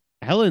fan?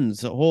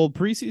 Helen's whole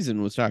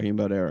preseason was talking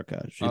about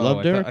Erica. She Oh,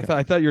 loved Erica.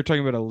 I thought you were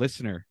talking about a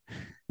listener.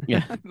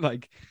 Yeah.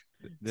 Like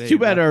It's they too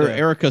bad left our a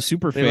Erica they left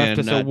superfan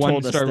us a told us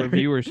one-star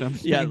review or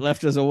something. yeah,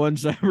 left us a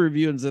 1-star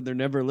review and said they're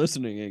never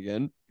listening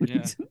again.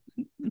 Yeah.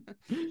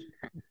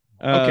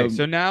 Okay, um,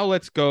 so now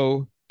let's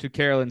go to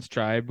Carolyn's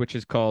tribe, which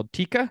is called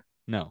Tika.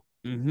 No,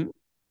 mhm.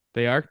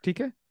 they are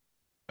Tika.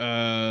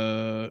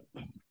 uh,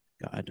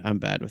 God, I'm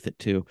bad with it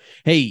too.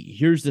 Hey,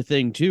 here's the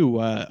thing too.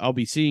 I'll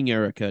be seeing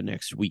Erica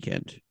next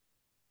weekend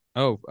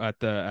Oh, at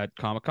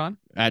Comic-Con.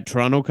 at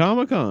Toronto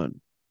Comic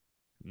Con.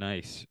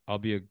 Nice. I'll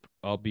be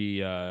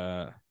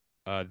there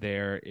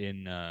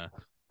in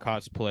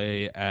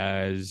cosplay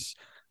as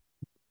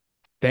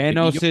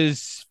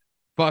Thanos's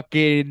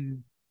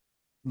fucking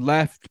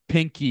left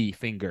pinky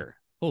finger.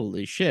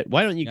 Holy shit!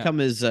 Why don't you Yeah. come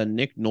as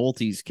Nick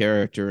Nolte's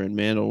character in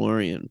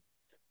Mandalorian?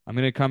 I'm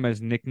gonna come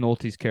as Nick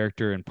Nolte's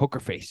character in Poker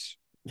Face.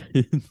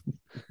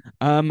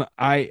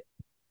 I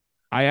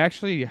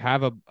actually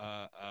have a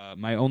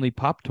my only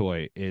pop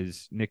toy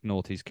is Nick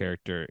Nolte's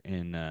character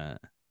in The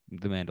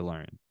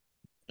Mandalorian.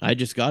 I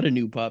just got a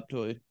new pop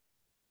toy.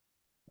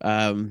 For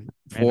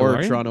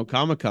Mandalorian? Toronto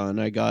Comic Con,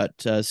 I got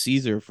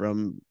Caesar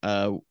from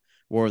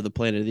War of the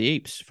Planet of the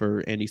Apes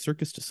for Andy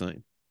Circus to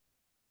sign.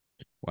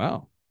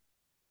 Wow.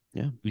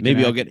 Yeah, You can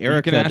maybe I'll ask get you can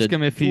Erica ask to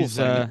him if dual he's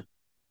sign it.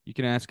 you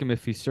can ask him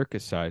if he's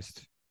circus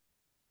sized.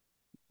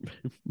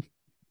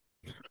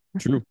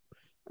 True.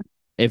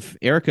 If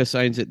Erica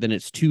signs it, then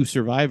it's two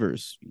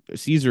survivors.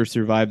 Caesar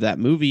survived that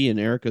movie, and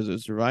Erica's a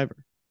survivor.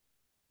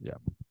 Yeah.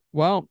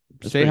 Well,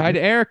 That's say pretty hi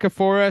cool. to Erica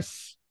for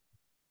us.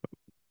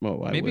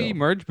 Oh, I Maybe will.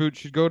 Merge Boot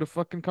should go to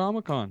fucking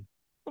Comic Con.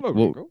 Hello,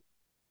 We'll Rico.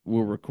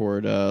 we'll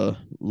record a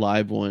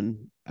live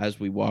one as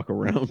we walk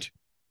around.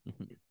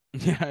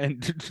 Yeah,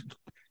 and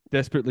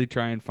desperately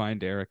try and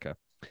find Erica.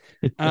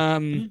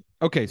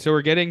 Okay, so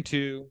we're getting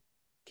to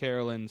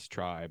Carolyn's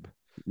tribe,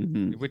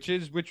 Mhm. which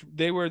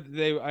they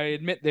I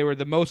admit they were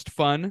the most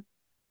fun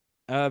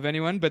of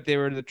anyone, but they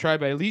were the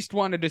tribe I least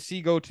wanted to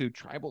see go to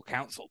tribal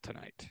council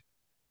tonight.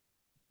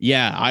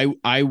 Yeah,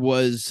 I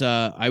was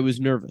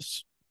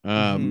nervous.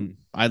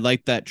 I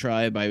like that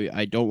tribe.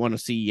 I don't want to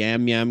see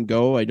Yam Yam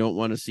go. I don't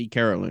want to see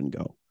Carolyn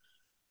go.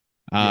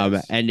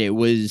 Yes. And it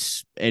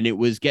was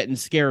getting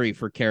scary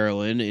for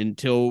Carolyn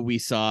until we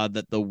saw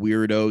that the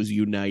weirdos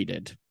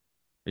united.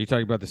 Are you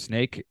talking about the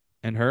snake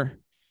and her?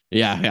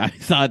 Yeah, I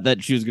thought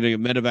that she was going to get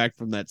medevac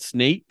from that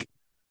snake.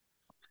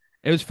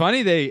 It was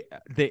funny.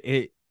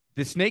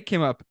 The snake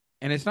came up,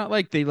 and it's not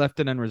like they left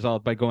it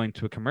unresolved by going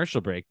to a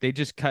commercial break. They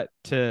just cut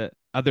to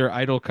other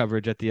idol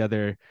coverage at the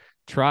other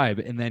tribe,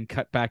 and then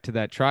cut back to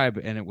that tribe,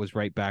 and it was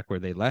right back where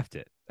they left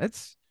it.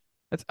 That's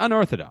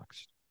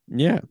unorthodox.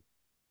 Yeah,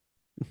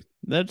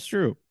 that's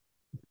true.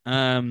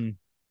 Um,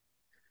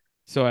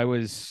 so I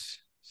was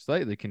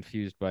slightly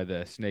confused by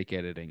the snake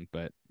editing,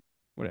 but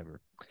whatever.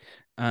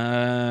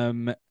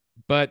 Um,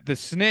 but the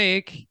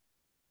snake,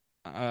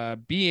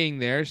 being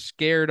there,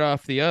 scared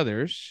off the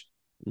others.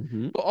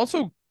 Mm-hmm. But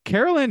also,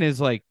 Carolyn is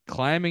like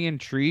climbing in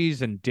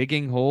trees and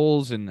digging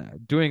holes and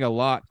doing a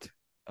lot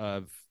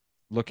of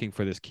looking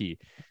for this key.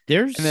 And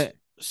There's the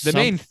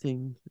main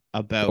something go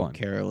about on.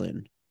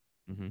 Carolyn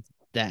Mm-hmm.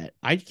 that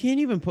I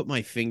can't even put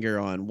my finger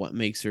on what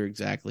makes her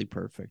exactly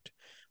perfect.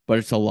 But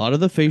it's a lot of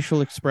the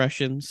facial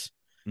expressions.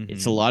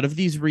 It's a Mm-hmm. lot of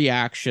these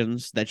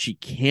reactions that she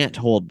can't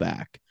hold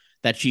back,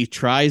 that she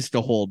tries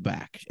to hold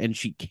back and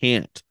she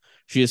can't.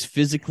 She just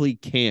physically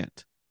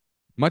can't,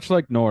 Much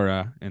like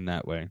Nora in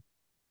that way.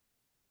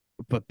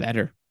 but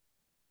better.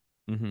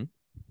 Mm-hmm.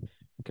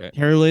 Okay.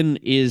 Carolyn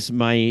is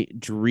my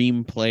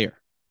dream player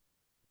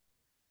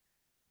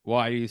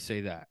Why do you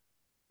say that?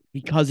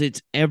 because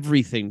it's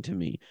everything to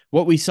me.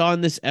 What we saw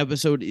in this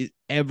episode is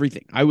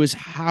everything. I was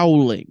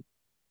howling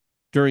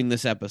during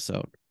this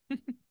episode.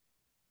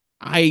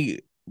 I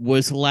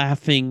was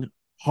laughing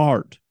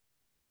hard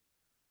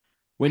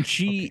when Okay.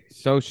 she.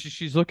 So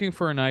she's looking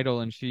for an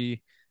idol, and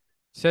she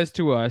says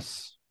to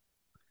us,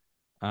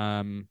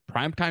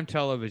 primetime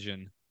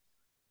television,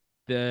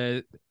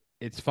 the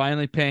it's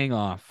finally paying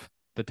off.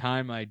 The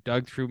time I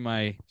dug through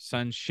my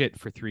son's shit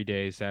for 3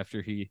 days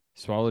after he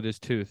swallowed his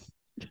tooth,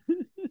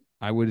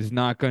 I was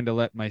not going to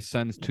let my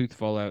son's tooth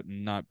fall out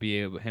and not be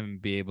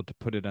able to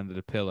put it under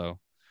the pillow.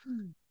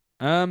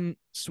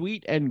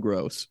 Sweet and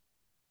gross.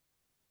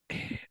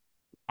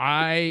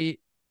 I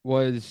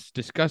was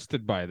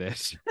disgusted by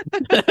this.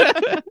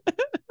 I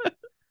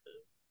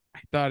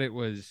thought it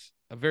was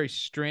a very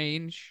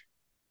strange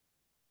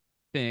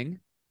thing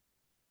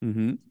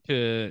Mm-hmm.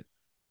 to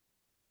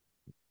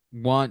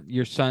want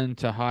your son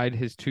to hide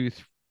his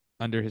tooth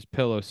under his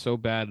pillow so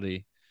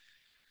badly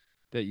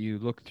that you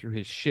look through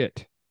his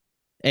shit.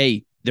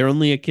 Hey, they're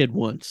only a kid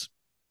once.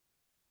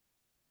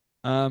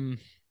 Um,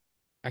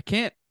 I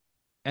can't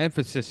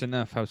emphasis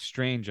enough how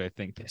strange I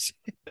think this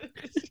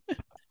is.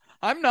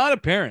 I'm not a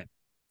parent.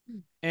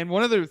 And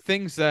one of the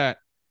things that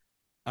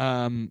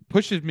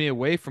pushes me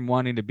away from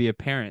wanting to be a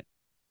parent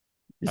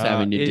Is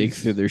having to dig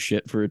through is their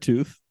shit for a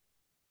tooth.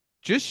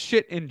 just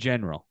shit in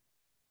general.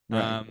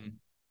 Right.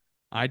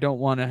 I don't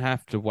want to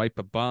have to wipe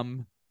a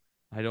bum.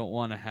 I don't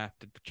want to have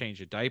to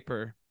change a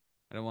diaper.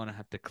 I don't want to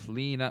have to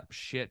clean up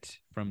shit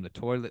from the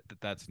toilet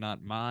that's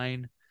not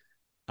mine.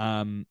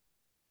 Um,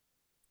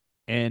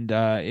 and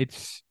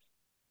it's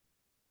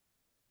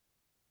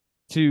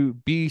to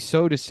be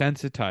so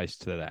desensitized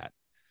to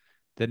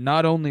that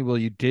not only will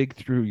you dig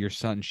through your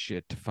son's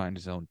shit to find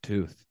his own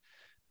tooth,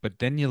 but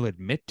then you'll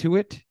admit to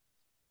it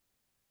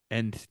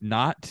and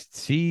not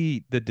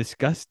see the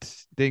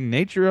disgusting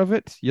nature of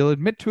it. You'll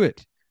admit to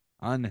it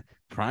on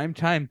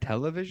primetime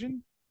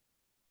television.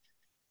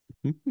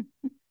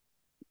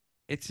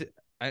 It's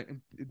I,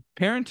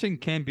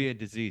 parenting can be a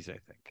disease, I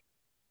think.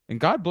 And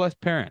God bless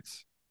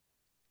parents.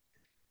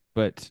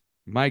 But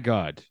my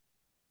God,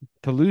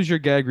 to lose your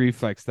gag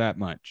reflex that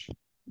much.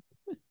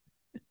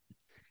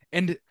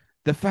 And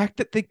the fact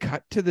that they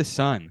cut to the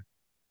son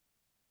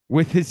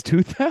with his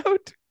tooth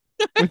out,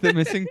 with a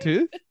missing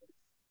tooth,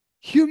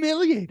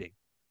 humiliating.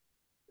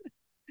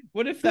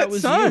 What if that That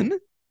was son, you?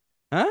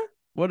 huh?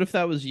 What if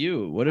that was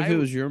you? What if it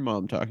was your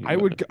mom talking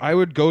about it? I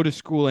would go to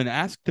school and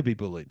ask to be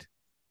bullied.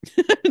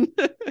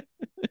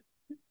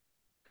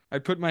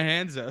 I'd put my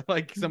hands out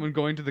like someone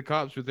going to the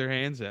cops with their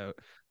hands out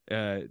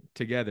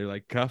together,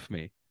 like cuff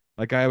me.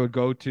 Like I would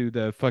go to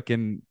the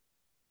fucking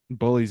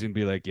bullies and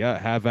be like, yeah,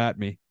 have at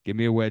me. Give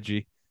me a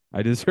wedgie.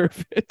 I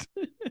deserve it.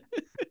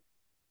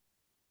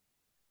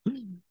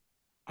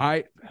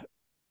 I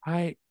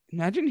I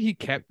imagine he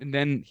kept and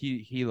then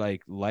he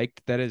like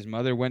liked that his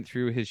mother went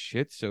through his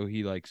shit, so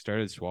he like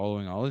started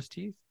swallowing all his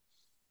teeth.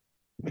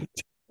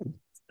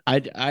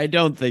 I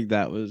don't think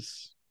that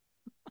was.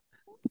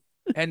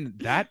 And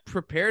that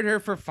prepared her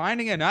for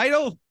finding an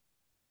idol. Or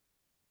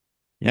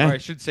Yeah, I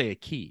should say a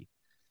key.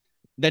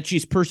 that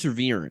she's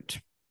perseverant.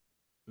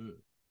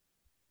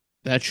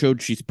 That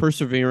showed she's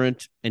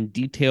perseverant and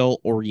detail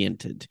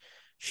oriented.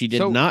 She did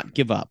So not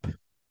give up.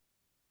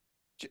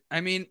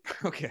 I mean,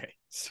 okay.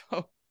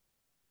 So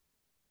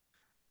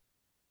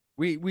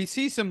we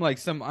see some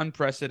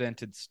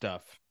unprecedented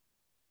stuff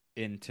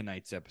in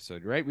tonight's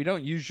episode, right? We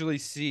don't usually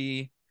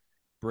see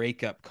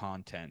breakup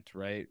content,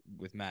 right?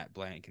 With Matt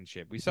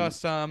Blankenship. We saw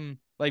some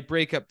like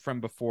breakup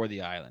from before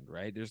the island,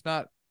 right? There's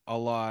not a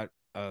lot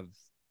of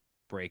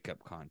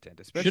breakup content, Should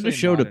especially have in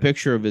showed a modern.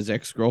 picture of his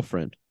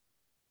ex-girlfriend.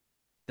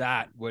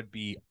 That would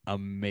be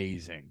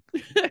amazing.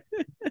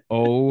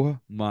 Oh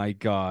my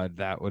god,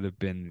 that would have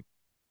been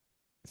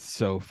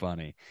so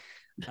funny.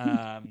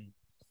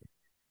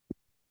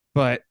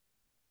 But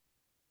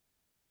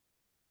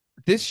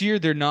this year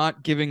they're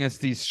not giving us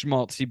these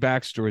schmaltzy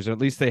backstories, or at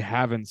least they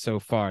haven't so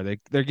far.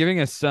 They're giving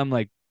us some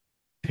like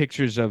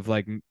pictures of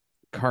like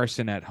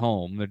Carson at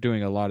home. They're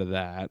doing a lot of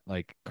that,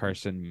 like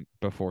Carson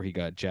before he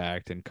got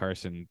jacked, and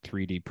Carson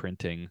 3D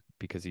printing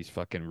because he's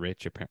fucking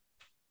rich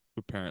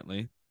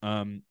apparently.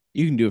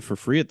 You can do it for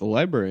free at the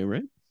library,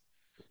 right?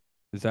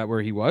 Is that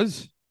where he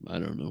was? I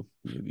don't know.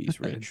 Maybe he's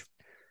rich.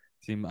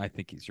 I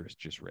think he's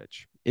just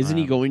rich. Isn't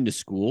he going to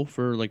school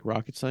for like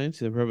rocket science?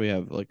 They probably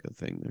have like a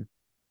thing there.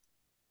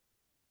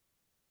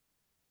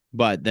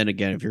 But then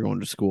again, if you're going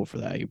to school for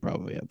that, you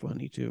probably have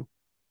money too.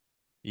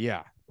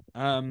 Yeah.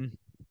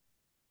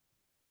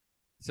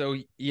 So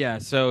yeah,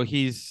 so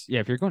if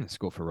you're going to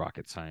school for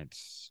rocket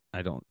science,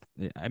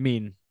 I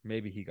mean,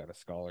 maybe he got a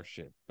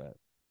scholarship, but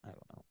I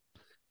don't know.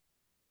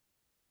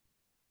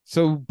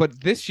 So,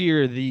 but this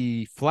year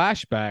the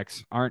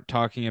flashbacks aren't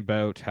talking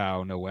about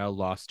how Noelle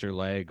lost her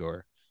leg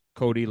or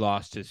Cody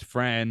lost his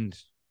friend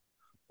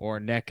or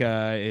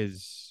NECA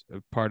is a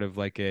part of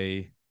like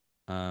a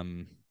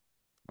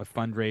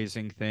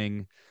fundraising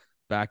thing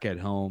back at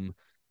home.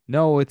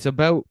 No, it's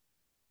about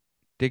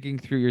digging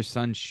through your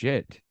son's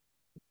shit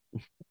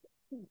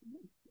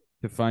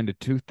to find a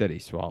tooth that he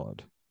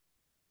swallowed.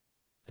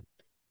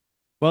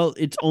 Well,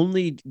 it's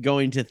only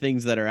going to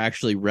things that are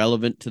actually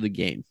relevant to the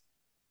game.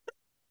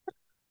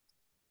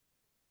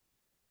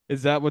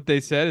 Is that what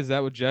they said? Is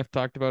that what Jeff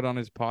talked about on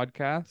his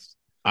podcast?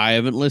 I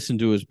haven't listened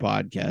to his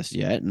podcast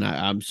yet, and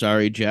I'm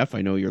sorry, Jeff.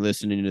 I know you're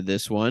listening to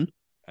this one.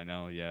 I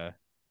know, yeah.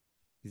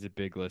 He's a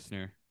big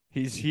listener.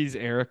 He's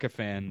Erica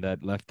fan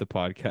that left the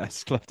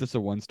podcast, left us a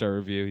 1-star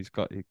review. He's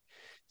called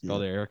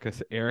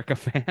Erica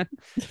fan.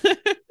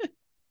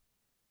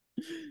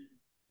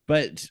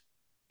 But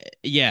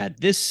yeah,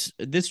 this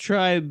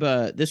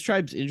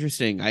tribe's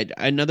interesting.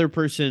 Another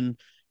person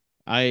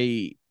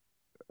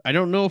I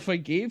don't know if I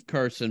gave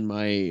Carson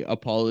my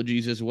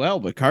apologies as well,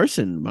 but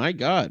Carson, my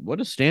God,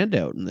 what a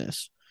standout in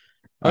this.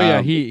 Oh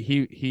yeah,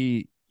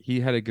 he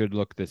had a good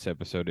look this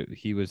episode.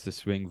 He was the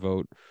swing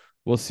vote.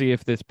 We'll see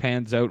if this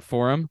pans out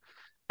for him.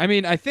 I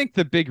mean, I think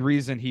the big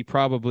reason he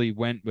probably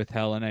went with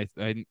Helen, I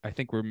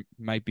think we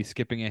might be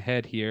skipping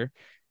ahead here,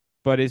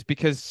 but is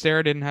because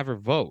Sarah didn't have her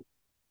vote.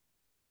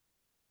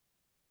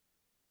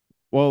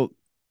 Well,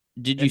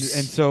 did you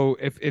And so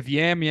if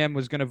Yam Yam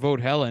was going to vote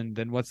Helen,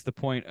 then what's the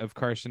point of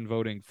Carson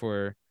voting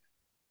for?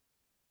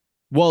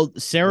 Well,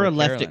 Sarah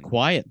left it Carolyn?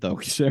 quiet though.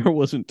 Sarah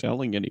wasn't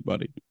telling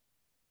anybody.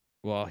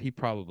 Well, he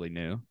probably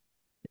knew.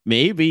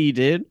 Maybe he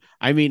did.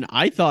 I mean,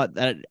 I thought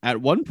that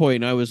at one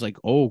point I was like,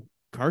 "Oh,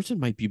 Carson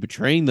might be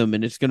betraying them,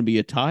 and it's going to be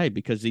a tie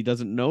because he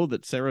doesn't know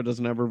that Sarah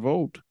doesn't have her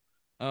vote."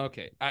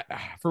 Okay,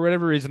 for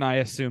whatever reason, I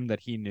assumed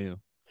that he knew.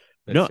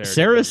 That No, Sarah didn't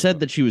Sarah have her said vote.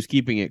 that she was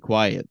keeping it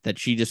quiet, that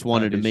she just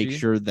wanted to Did make she?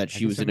 sure that I she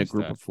guess was I in a missed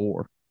group that. of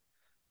 4.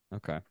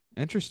 Okay,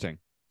 interesting.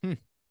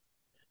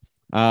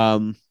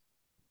 Um,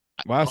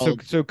 Wow. So well,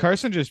 so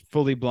Carson just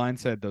fully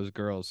blindsided those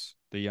girls,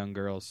 the young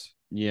girls,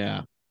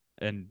 yeah.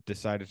 and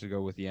decided to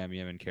go with Yam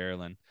Yam and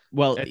Carolyn.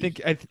 Well,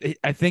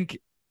 I think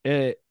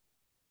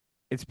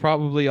it's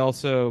probably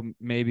also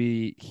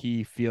maybe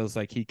he feels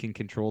like he can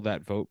control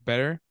that vote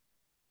better.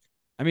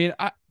 I mean,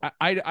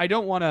 I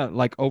don't want to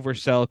like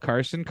oversell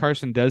Carson.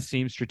 Carson does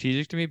seem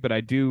strategic to me, but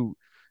I do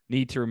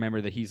need to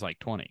remember that he's like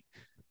 20.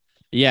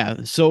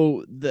 yeah.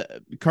 So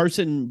the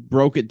Carson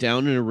broke it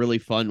down in a really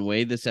fun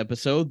way this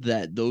episode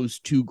that those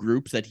two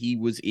groups that he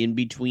was in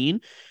between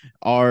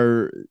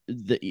are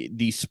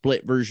the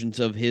split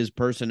versions of his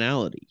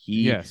personality.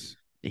 Yes.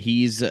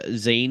 He's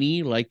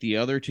zany like the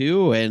other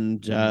two,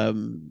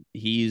 and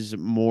he's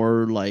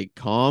more like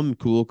calm,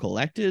 cool,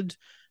 collected.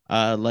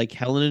 like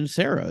Helen and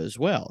Sarah as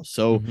well.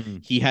 So Mm-hmm.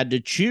 he had to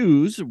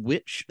choose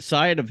which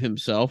side of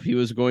himself he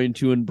was going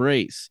to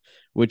embrace,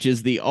 which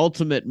is the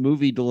ultimate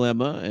movie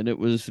dilemma, and it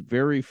was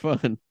very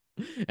fun.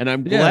 And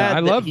I'm Yeah,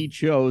 I glad that love he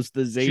chose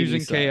the zany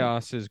choosing side.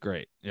 chaos is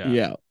great. Yeah.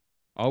 Yeah.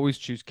 Always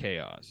choose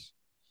chaos.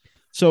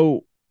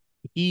 So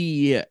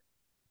he,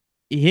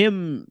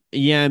 him,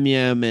 Yam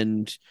Yam,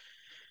 and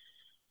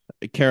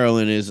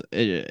Carolyn is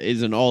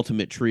an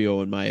ultimate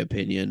trio in my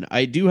opinion.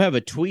 I do have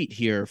a tweet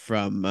here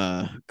from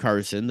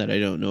Carson that I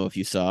don't know if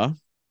you saw.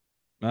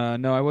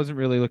 No, I wasn't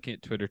really looking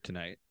at Twitter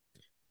tonight.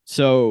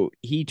 So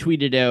he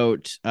tweeted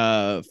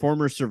out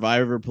former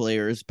Survivor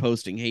players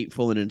posting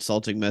hateful and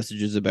insulting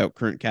messages about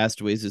current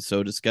castaways is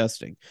so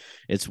disgusting.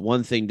 It's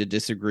one thing to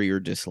disagree or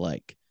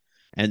dislike.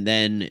 And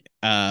then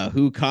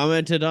who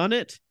commented on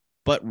it?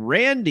 But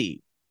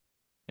Randy.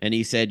 And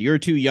he said, "You're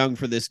too young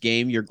for this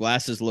game. Your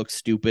glasses look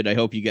stupid. I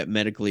hope you get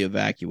medically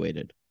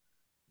evacuated."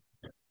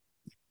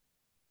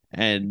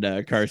 And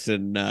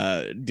Carson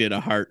did a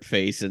heart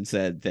face and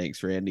said,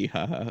 "Thanks, Randy."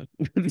 Haha.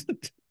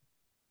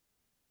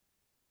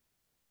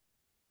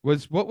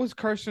 What was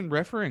Carson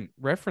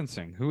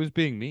referencing? Who was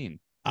being mean?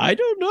 I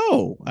don't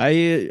know.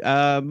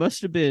 I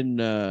must have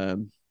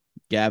been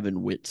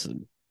Gavin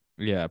Whitson.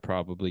 Yeah,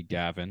 probably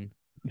Gavin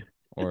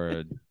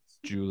or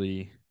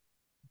Julie.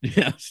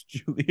 Yes,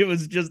 Julie. It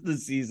was just the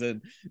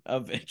season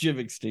of Edge of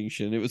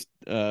Extinction. It was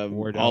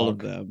War all of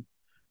Dog. them.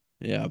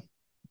 Yeah.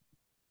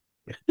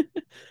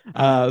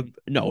 Um.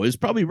 No, it was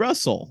probably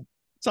Russell.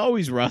 It's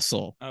always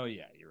Russell. Oh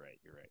yeah, you're right.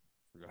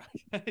 You're right.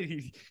 Forgot.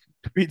 He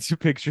tweets a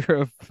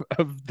picture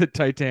of the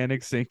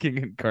Titanic sinking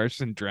and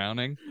Carson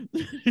drowning.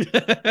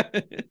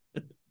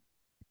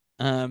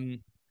 Um.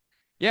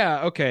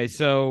 Yeah. Okay.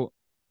 So,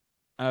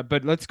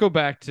 but let's go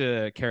back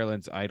to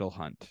Carolyn's idol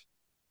hunt.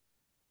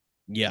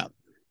 Yeah.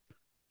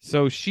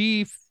 So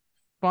she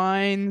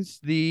finds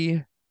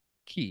the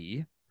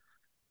key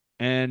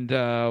and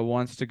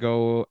wants to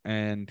go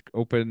and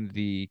open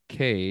the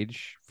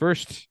cage.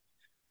 First,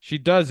 she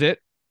does it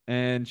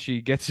and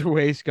she gets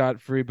away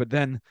scot-free, but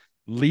then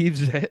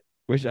leaves it,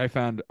 which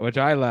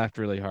I laughed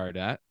really hard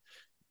at.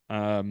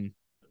 Um,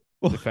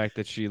 Well, the fact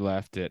that she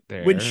left it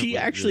when there she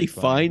was actually really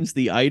funny. finds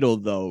the idol,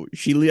 though,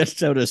 she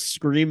lets out a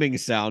screaming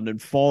sound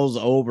and falls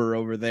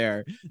over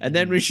there. And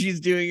then Mm-hmm. when she's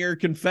doing her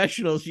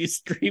confessional, she's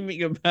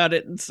screaming about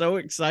it and so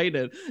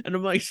excited. And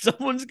I'm like,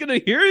 someone's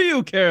gonna hear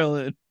you,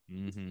 Carolyn.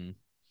 Mm-hmm.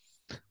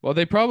 Well,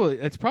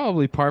 it's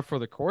probably par for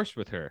the course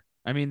with her.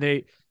 I mean,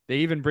 they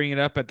even bring it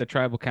up at the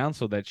tribal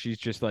council that she's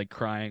just like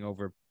crying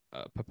over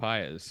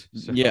papayas.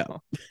 So, Yeah.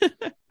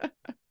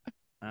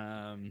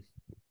 um,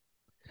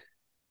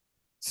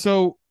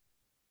 so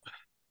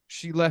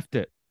she left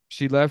it.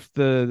 She left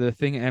the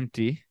thing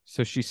empty.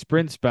 So she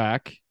sprints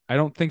back. I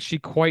don't think she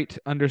quite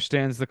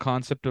understands the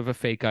concept of a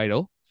fake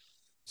idol.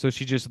 So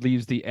she just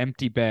leaves the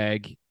empty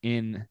bag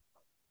in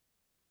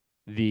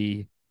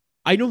the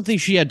I don't think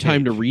she had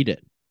time to cage. read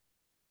it.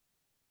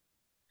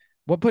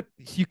 Well, but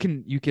you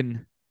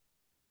can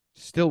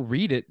still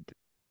read it.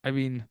 I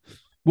mean,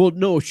 Well,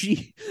 no,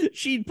 she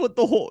put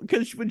the whole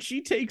because when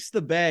she takes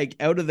the bag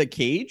out of the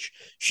cage,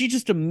 she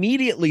just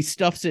immediately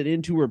stuffs it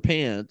into her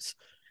pants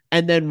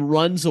and then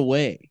runs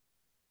away.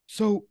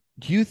 so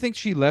do you think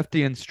she left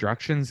the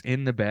instructions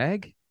in the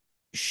bag?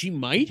 She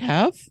might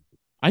have.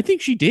 I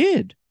think she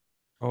did.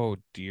 Oh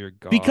dear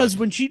Because God.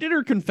 when she did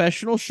her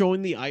confessional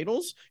showing the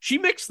idols, she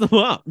mixed them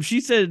up.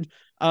 She said,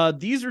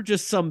 these are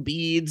just some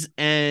beads,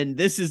 and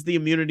this is the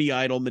immunity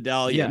idol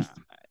medallion.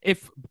 Yeah.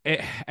 If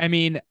I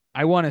mean,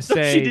 I want to So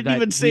she say didn't that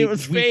even say it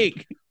was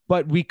fake.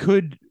 but we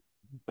could.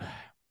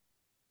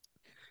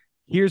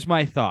 Here's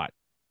my thought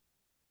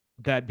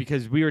that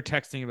because we were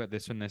texting about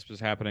this when this was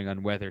happening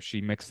on whether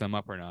she mixed them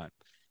up or not.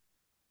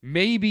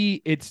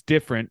 Maybe it's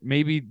different.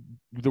 Maybe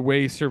the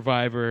way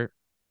Survivor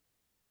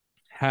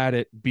had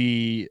it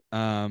be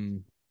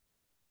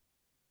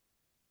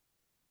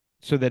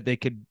so that they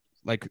could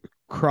like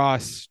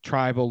cross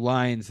tribal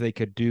lines, they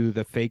could do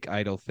the fake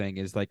idol thing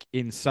is like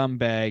in some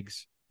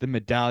bags the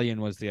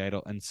medallion was the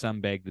idol and some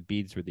bag the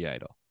beads were the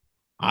idol.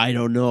 I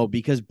don't know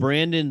because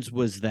Brandon's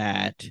was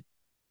that,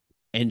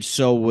 and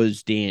so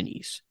was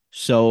Danny's.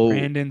 So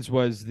Brandon's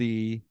was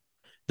the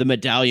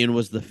medallion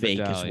was the fake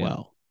as medallion.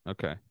 well.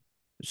 Okay.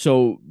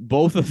 So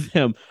both of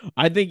them,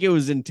 I think it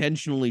was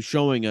intentionally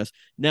showing us.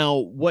 Now,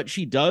 what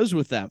she does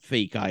with that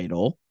fake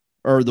idol,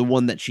 or the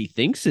one that she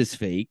thinks is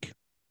fake,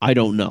 I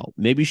don't know.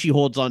 Maybe she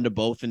holds on to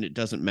both and it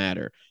doesn't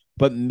matter.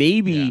 But Yeah.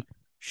 maybe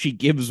she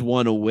gives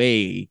one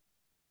away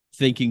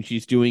thinking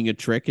she's doing a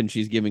trick and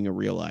she's giving a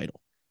real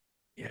idol.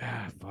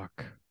 Yeah,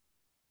 fuck.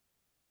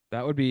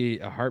 That would be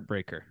a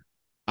heartbreaker.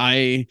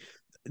 I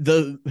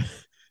the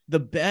the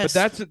But best.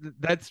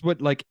 that's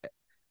what like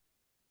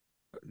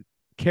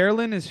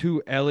Carolyn is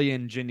who Ellie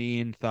and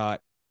Janine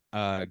thought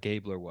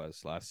Gabler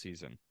was last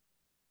season.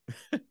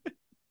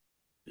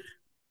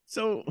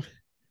 So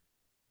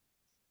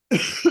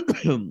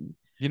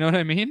You know what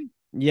I mean?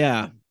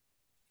 yeah,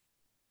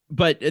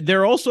 but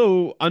they're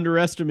also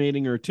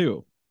underestimating her,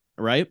 too,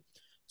 right?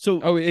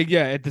 So Oh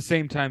yeah, at the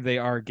same time they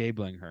are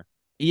gabling her.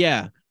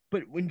 yeah,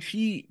 But when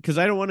she, because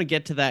I don't want to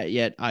get to that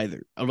yet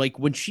either. Like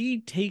when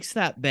she takes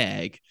that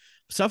bag,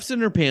 stuffs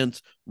in her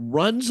pants,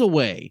 runs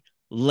away,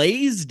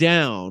 lays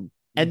down,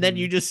 and then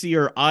you Mhm. just see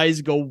her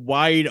eyes go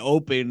wide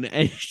open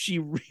and she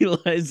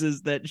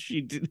realizes that she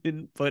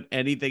didn't put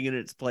anything in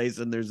its place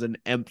and there's an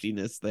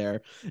emptiness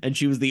there. And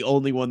she was the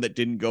only one that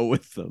didn't go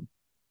with them.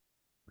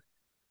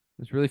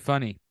 It's really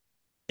funny.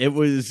 It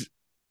was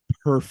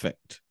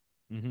perfect.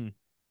 Mhm.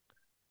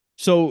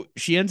 So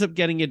she ends up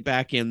getting it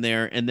back in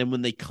there. And then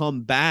when they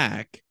come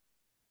back,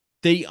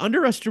 they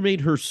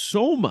underestimate her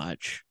so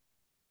much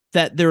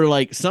that they're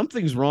like,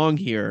 something's wrong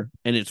here,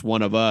 and it's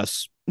one of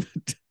us.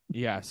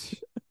 Yes.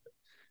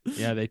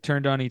 Yeah, they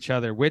turned on each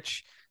other,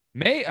 which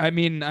I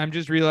mean, I'm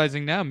just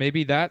realizing now,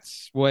 maybe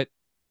that's what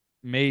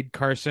made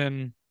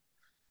Carson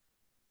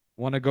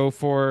want to go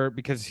for,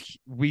 because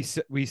we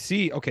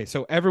see, okay,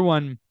 so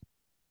everyone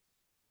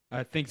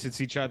thinks it's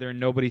each other and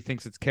nobody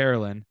thinks it's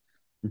Carolyn.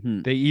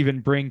 Mhm. They even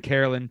bring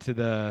Carolyn to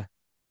the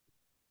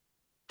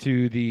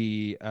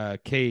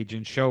cage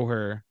and show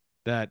her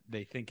that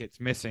they think it's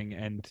missing,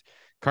 and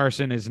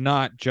Carson is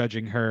not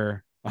judging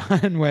her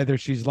on whether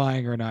she's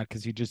lying or not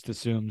because he just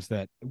assumes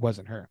that it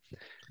wasn't her.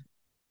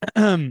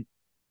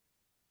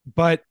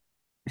 But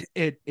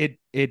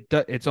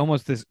it's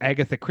almost this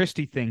Agatha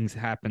Christie things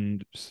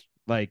happened,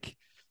 like,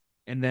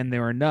 and then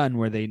there are none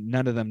where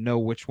none of them know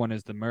which one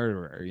is the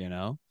murderer, but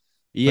like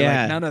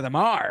Yeah, none of them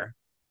are.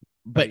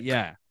 But but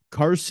yeah,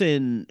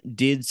 Carson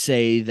did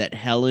say that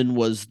Helen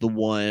was the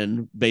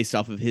one, based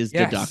off of his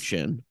yes,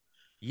 deduction,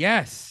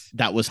 yes,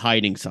 that was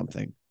hiding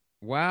something.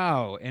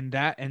 wow,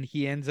 and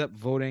he ends up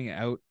voting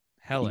out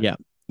Helen, Yeah.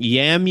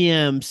 Yam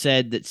Yam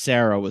said that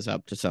Sarah was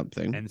up to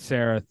something, and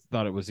Sarah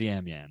thought it was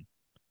Yam Yam.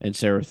 and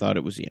Sarah thought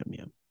it was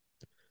Yam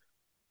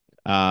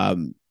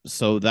Yam.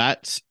 So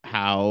that's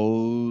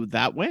how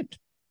that went.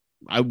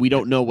 We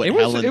don't know what It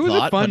Helen was a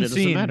thought, but fun it doesn't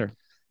scene. matter.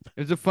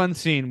 It was a fun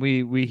scene.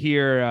 We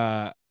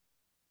hear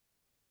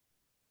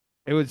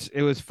it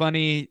was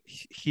funny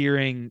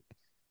hearing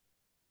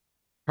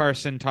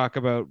Carson talk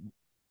about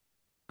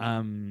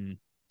um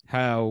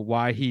how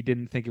why he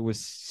didn't think it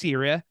was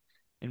Syria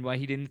and why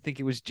he didn't think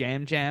it was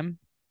Jam Jam.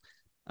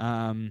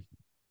 Um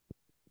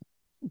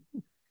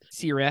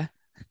Syria.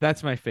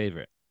 That's my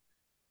favorite.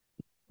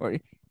 Or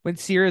when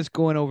Syria's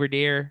going over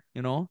there,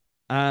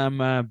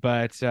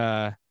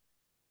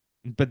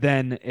 but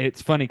then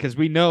it's funny because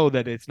we know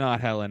that it's not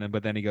Helen, and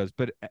but then he goes,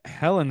 but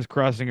Helen's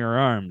crossing her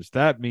arms.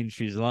 That means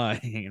she's lying.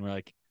 And we're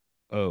like,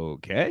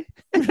 okay.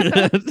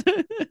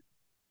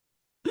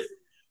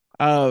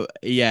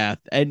 Yeah,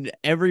 and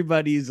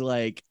everybody's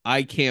like,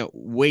 I can't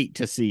wait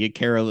to see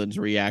Carolyn's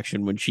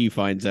reaction when she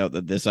finds out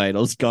that this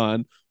idol's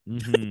gone.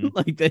 Mm-hmm.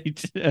 Like they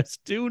just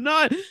do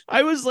not.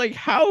 I was like,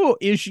 how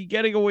is she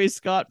getting away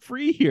scot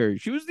free here?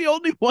 She was the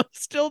only one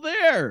still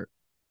there.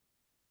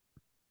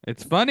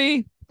 It's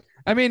funny.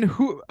 I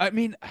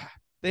mean,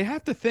 they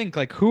have to think,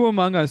 like, who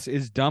among us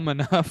is dumb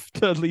enough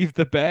to leave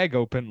the bag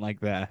open like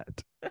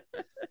that?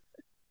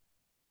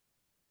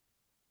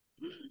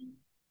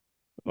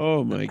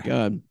 Oh my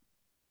god.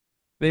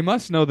 They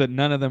must know that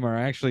none of them are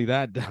actually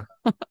that dumb,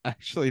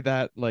 actually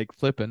that like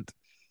flippant.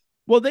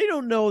 Well, they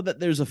don't know that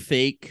there's a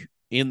fake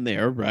in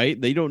there, right?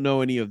 They don't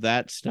know any of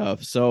that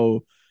stuff.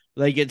 So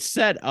like it's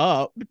set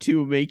up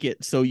to make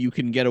it so you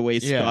can get away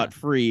Yeah. scot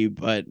free,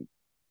 but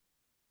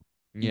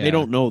they Yeah.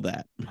 don't know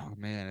that. Oh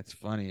man, it's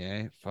funny,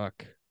 eh?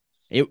 Fuck.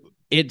 It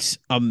it's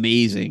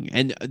amazing,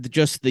 and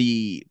just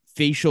the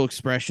facial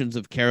expressions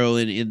of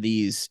Carolyn in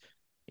these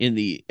in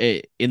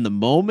the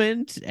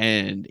moment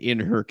and in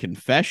her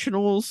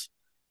confessionals,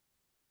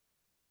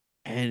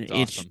 and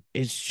It's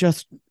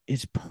awesome.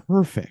 it's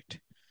perfect.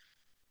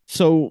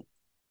 So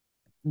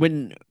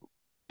when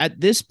at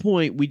this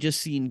point we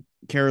just seen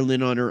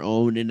Carolyn on her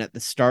own, and at the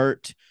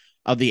start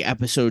of the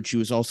episode she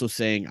was also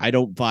saying, I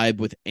don't vibe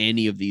with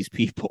any of these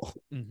people.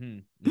 Mm-hmm.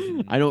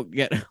 Mm-hmm. I don't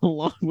get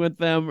along with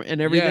them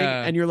and everything.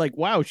 Yeah. And you're like,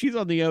 wow, she's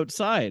on the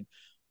outside.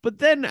 But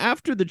then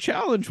after the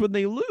challenge, when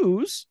they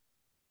lose,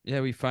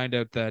 Yeah, we find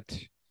out that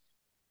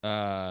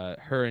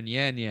her and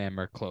Yan Yam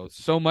are close.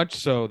 So much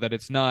so that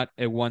it's not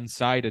a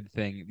one-sided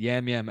thing.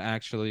 Yam Yam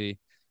actually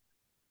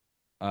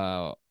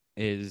uh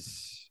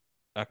is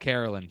a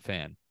Carolyn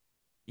fan.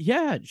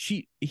 yeah,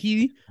 he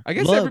I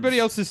guess everybody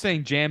loves else is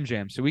saying Jam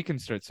Jam, so we can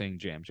start saying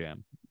Jam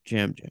Jam.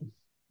 Jam Jam.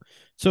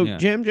 So Yeah.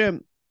 Jam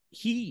Jam,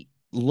 he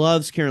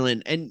loves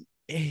Carolyn, and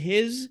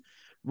his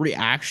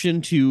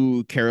reaction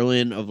to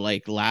Carolyn of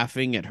like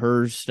laughing at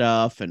her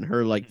stuff and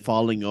her like Mm-hmm.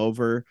 falling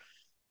over,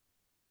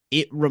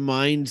 it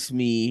reminds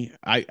me,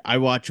 I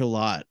watch a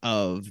lot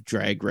of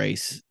Drag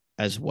Race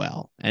as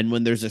well, and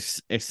when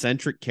there's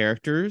eccentric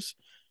characters,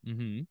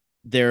 Mm-hmm.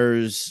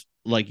 there's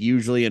like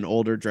usually an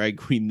older drag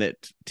queen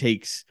that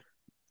takes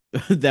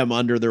them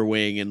under their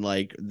wing and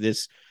like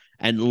this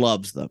and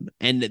loves them,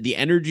 and the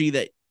energy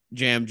that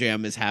Jam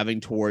Jam is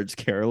having towards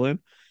Carolyn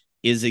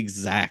is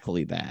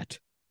exactly that.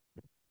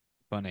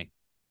 Funny.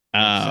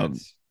 Makes um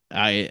sense.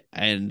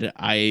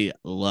 I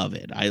love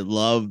it. I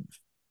love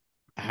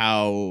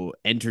how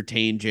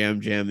entertained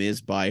Jam Jam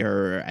is by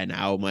her and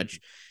how much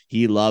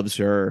he loves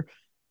her,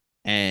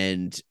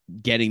 and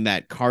getting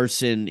that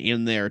Carson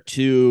in there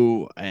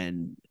too,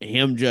 and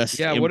him just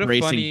Yeah, what a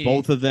embracing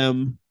both funny of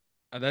them.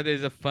 that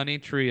is a funny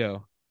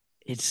trio.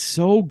 It's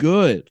so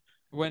good.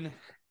 When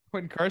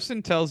when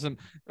Carson tells him,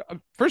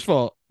 first of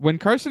all, when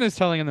Carson is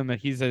telling them that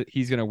he's going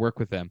to work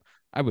with them,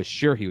 I was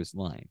sure he was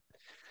lying.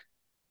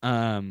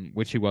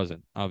 Which he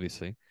wasn't,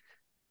 obviously.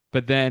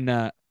 But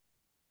then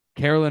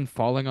Carolyn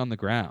falling on the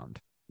ground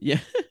Yeah.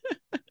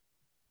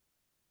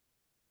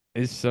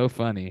 is so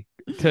funny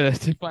to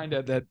find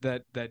out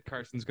that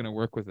Carson's going to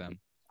work with them.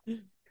 Oh,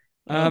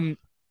 Um,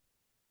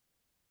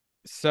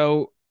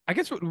 so I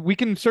guess we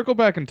can circle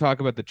back and talk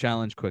about the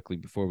challenge quickly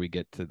before we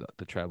get to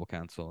the tribal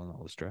council and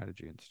all the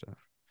strategy and stuff.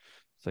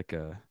 It's like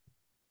a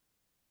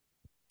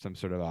some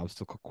sort of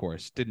obstacle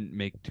course. Didn't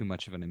make too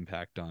much of an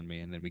impact on me,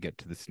 and then we get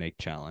to the snake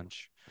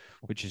challenge,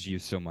 which is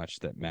used so much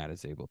that Matt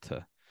is able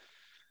to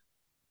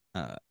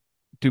uh,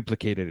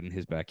 duplicate it in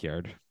his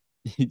backyard.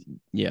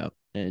 yeah.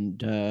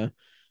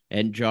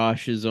 And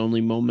Josh's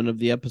only moment of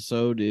the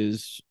episode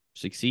is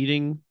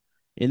succeeding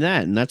in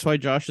that, and that's why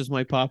Josh is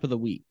my pop of the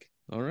week.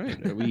 All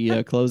right, are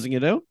we closing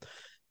it out?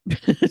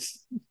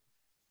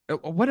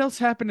 What else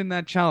happened in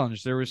that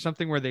challenge? There was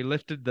something where they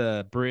lifted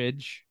the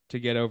bridge to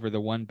get over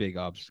the one big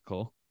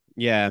obstacle.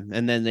 Yeah,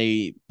 and then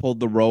they pulled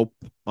the rope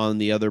on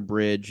the other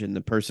bridge, and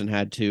the person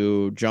had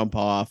to jump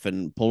off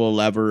and pull a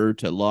lever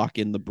to lock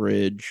in the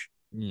bridge.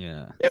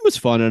 Yeah. It was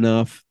fun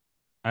enough.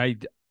 I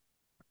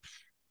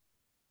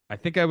I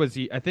think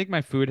I think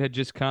my food had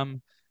just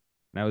come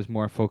and I was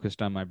more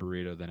focused on my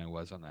burrito than I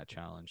was on that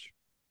challenge.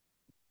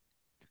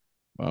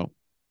 Wow.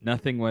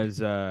 Nothing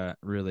was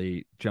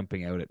really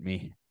jumping out at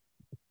me.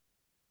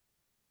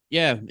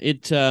 Yeah,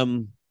 it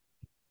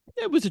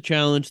was a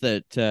challenge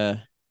that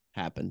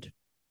happened.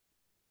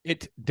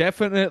 It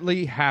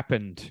definitely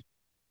happened.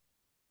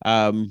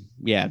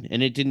 Yeah,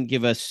 and it didn't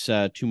give us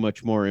too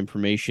much more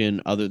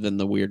information other than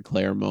the weird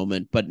Claire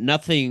moment, but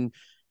nothing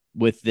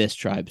with this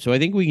tribe. So I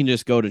think we can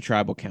just go to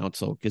tribal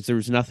council because there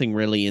was nothing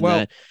really in Well,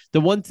 that.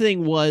 The one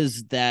thing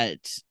was that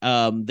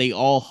they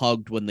all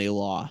hugged when they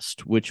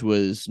lost, which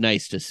was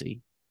nice to see.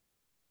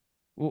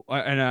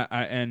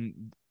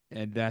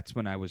 and that's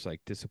when I was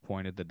like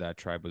disappointed that that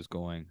tribe was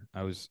going.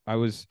 I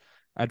was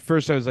at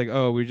first I was like,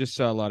 oh, we just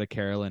saw a lot of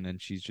Carolyn,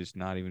 and she's just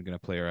not even gonna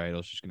play her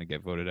idol. She's gonna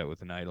get voted out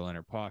with an idol in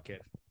her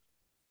pocket.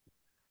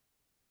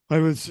 I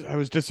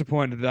was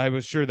disappointed. I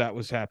was sure that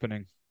was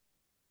happening.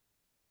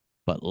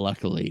 But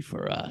luckily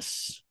for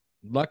us,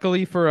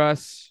 Luckily for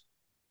us,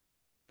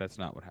 that's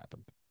not what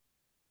happened.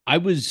 I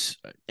was,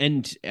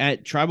 and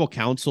at tribal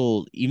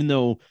council, even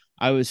though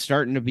I was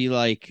starting to be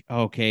like,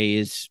 okay,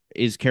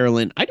 is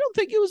Carolyn? I don't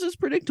think it was as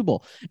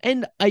predictable,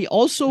 and I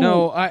also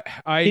No, I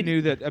it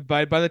knew that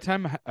by the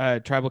time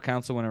tribal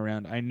council went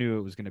around, I knew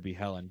it was going to be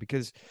Helen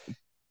because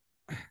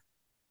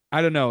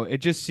I don't know, it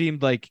just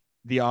seemed like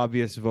the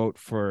obvious vote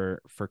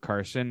for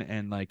Carson,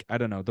 and like I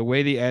don't know, the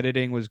way the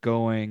editing was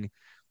going,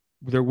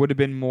 there would have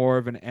been more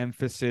of an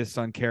emphasis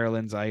on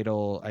Carolyn's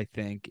idol, I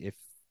think, if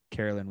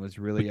Carolyn was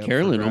but really up for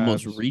Carolyn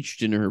almost grabs.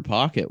 reached into her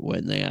pocket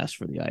when they asked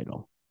for the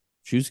idol.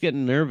 She was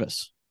getting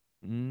nervous.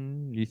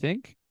 You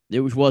think? It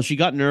was well, she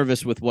got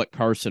nervous with what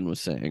Carson was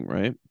saying,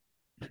 right?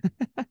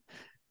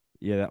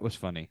 Yeah, that was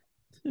funny.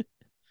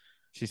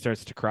 She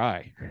starts to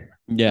cry,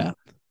 Yeah,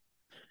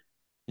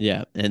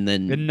 yeah, and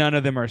and then none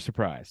of them are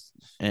surprised.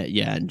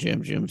 yeah, and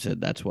Jim said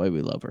that's why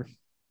we love her.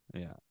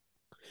 Yeah.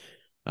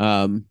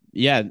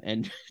 Yeah,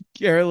 and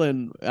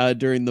Carolyn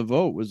during the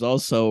vote was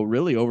also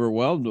really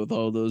overwhelmed with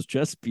all those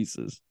chess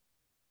pieces.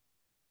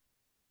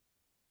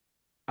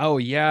 Oh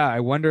yeah, I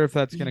wonder if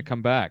that's gonna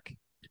come back.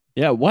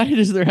 Yeah, why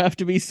does there have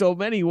to be so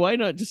many? Why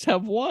not just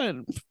have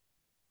one?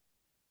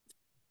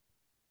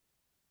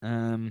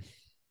 Um,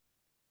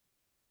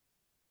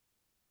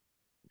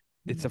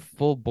 it's a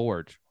full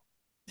board.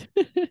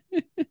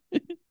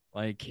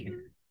 Like,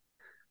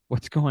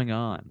 what's going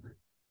on?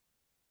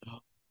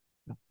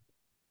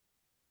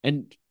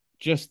 And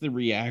just the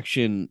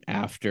reaction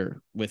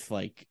after with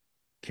like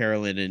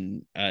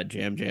Carolyn and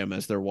Jam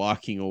as they're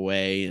walking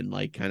away and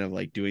like kind of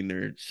like doing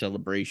their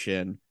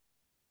celebration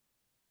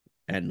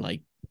and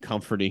like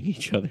comforting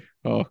each other.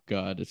 Oh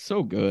God, it's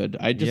so good.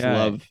 I just Yeah,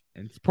 love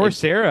and poor it's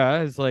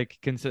Sarah is like,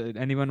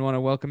 anyone want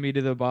to welcome me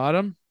to the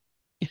bottom?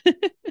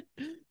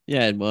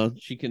 yeah, well,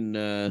 she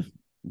can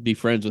be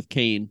friends with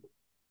Kane.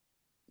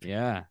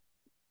 Yeah,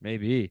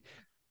 maybe.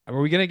 Are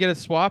we gonna get a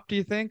swap? Do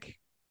you think?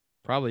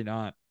 Probably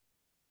not.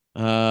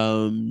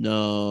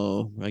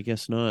 No, I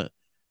guess not.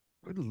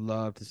 Would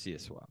love to see a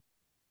swap.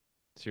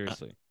 Uh,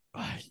 Seriously.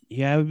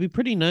 yeah, it would be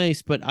pretty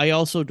nice, but I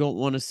also don't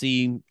want to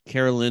see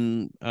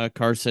Carolyn,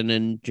 Carson,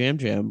 and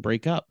Jam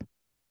break up.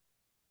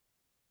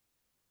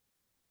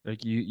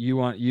 Like you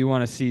want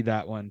to see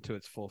that one to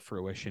its full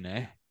fruition,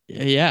 eh?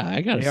 Yeah,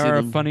 I gotta They see are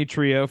a them. funny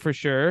trio for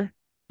sure.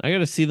 I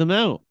gotta see them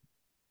out.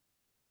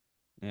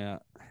 Yeah.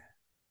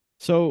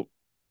 So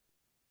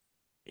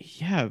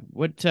yeah,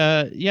 what?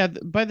 Yeah,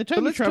 by the But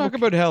time the let's travel, talk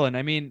about Helen.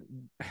 I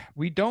mean,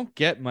 we don't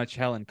get much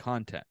Helen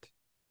content.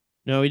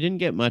 no, we didn't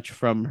get much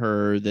from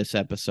her this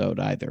episode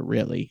either,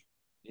 really.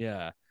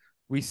 Yeah.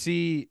 We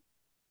see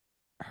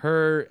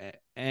her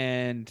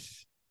and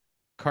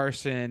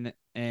Carson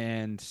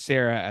and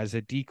Sarah as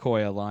a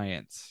decoy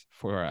alliance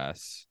for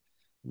us.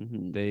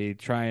 Mm-hmm. They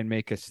try and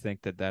make us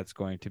think that that's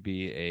going to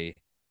be a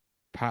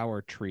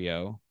power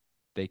trio.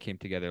 They came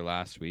together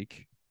last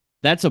week.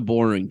 That's a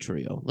boring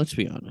trio. Let's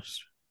be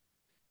honest.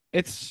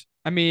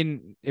 I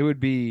mean, it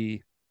would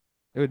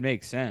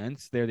make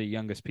sense. They're the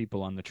youngest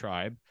people on the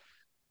tribe.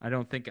 I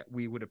don't think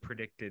we would have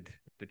predicted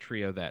the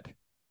trio that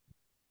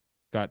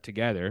got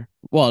together.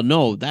 Well,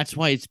 no, that's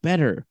why it's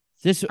better.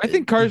 This, I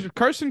think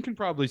Carson can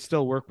probably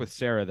still work with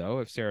Sarah though,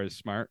 if Sarah's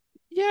smart.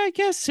 yeah, I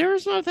guess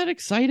Sarah's not that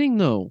exciting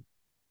though.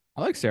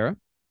 I like Sarah.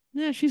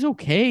 Yeah, she's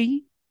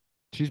okay.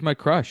 She's my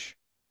crush.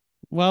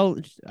 Well,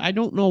 I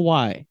don't know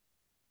why,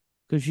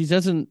 because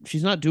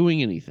she's not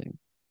doing anything.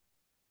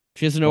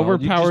 She has an Well,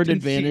 you just overpowered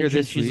didn't see her advantage,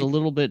 and this she's a week.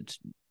 little bit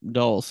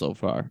dull so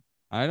far.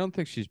 I don't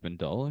think she's been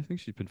dull. I think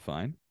she's been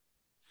fine.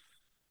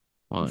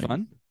 Been Fine.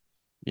 fun.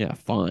 Yeah,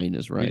 fine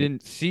is We right.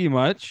 didn't see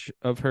much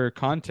of her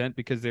content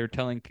because they were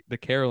telling the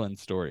Carolyn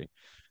story.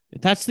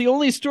 That's the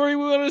only story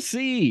we want to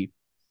see.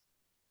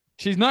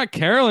 She's not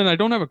Carolyn. I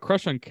don't have a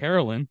crush on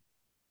Carolyn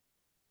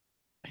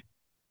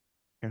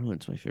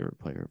Carolyn's my favorite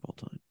player of all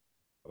time.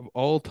 of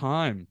all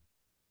time.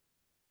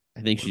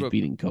 I think What she's about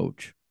beating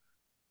Coach.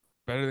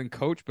 better than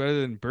Coach? Better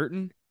than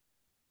Burton?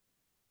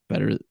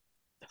 Better.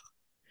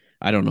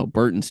 I don't know.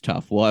 Burton's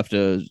tough. We'll have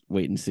to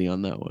wait and see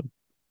on that one.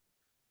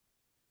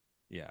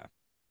 Yeah,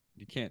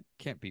 you can't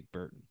beat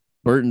Burton.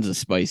 Burton's a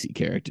spicy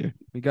character.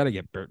 We got to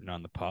get Burton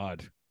on the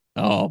pod.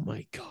 Oh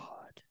my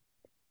god.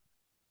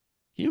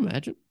 Can you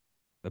imagine?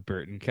 The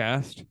Burton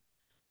cast.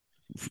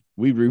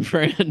 We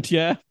rebrand,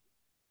 yeah.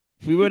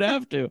 We would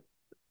have to.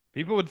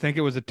 People would think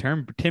it was a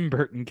term Tim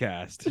Burton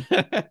cast.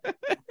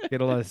 Get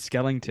a lot of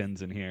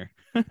skeletons in here.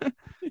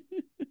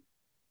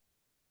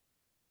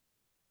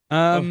 Oh,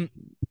 um,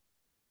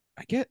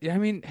 I get. I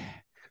mean,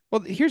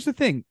 well, here's the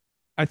thing.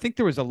 I think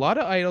there was a lot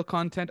of idol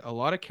content, a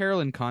lot of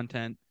Carolyn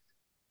content,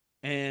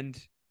 and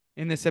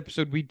in this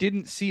episode, we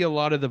didn't see a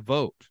lot of the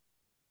vote.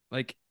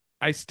 Like,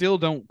 I still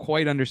don't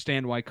quite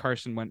understand why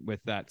Carson went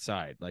with that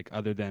side. Like,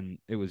 other than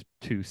it was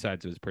two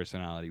sides of his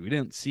personality, we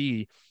didn't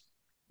see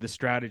the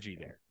strategy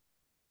there.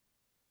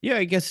 yeah,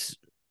 I guess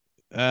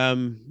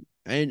and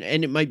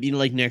it might be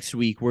like next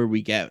week where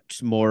we get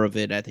more of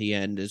it at the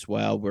end as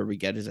well, where we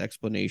get his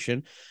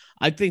explanation.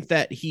 I think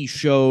that he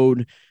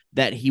showed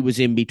that he was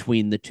in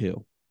between the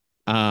two.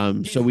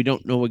 So we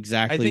don't know I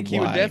exactly think he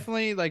would why.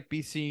 definitely like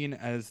be seen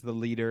as the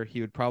leader.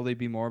 He would probably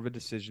be more of a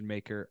decision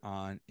maker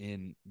on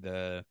in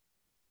the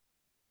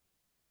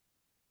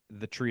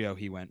trio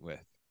he went with.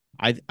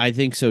 I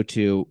think so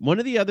too. One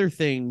of the other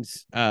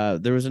things,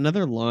 there was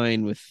another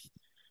line with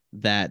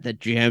that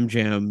Jam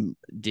Jam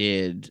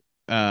did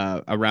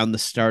around the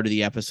start of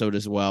the episode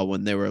as well,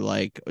 when they were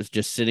like was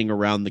just sitting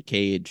around the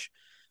cage,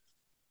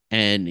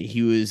 and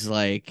he was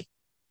like,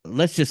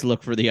 "Let's just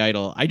look for the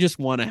idol. I just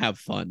want to have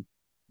fun."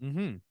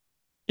 Mm-hmm.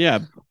 Yeah,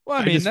 Well,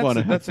 I I mean just want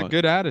to have that's a fun.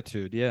 good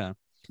attitude, yeah.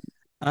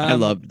 I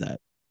Um, loved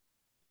that.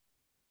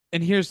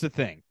 and here's the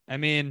thing. I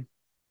mean,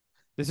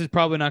 this is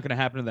probably not going to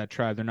happen to that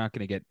tribe. They're not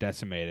going to get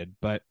decimated,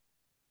 but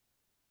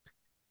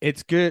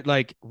it's good.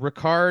 Like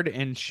Ricard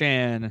and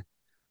Shan,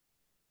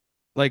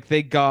 like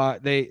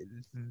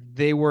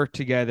they worked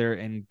together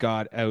and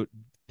got out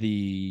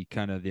the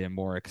kind of the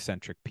more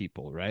eccentric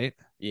people, right?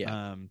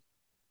 Yeah, Um,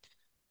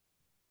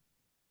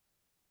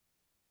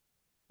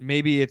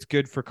 maybe it's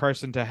good for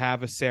Carson to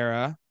have a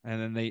Sarah,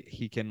 and then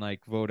he can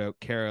like vote out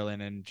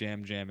Carolyn and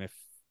Jam Jam if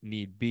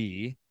need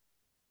be.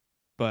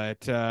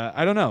 But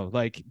I don't know,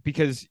 like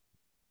because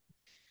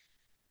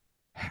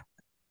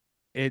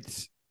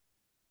it's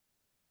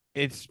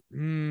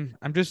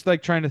I'm just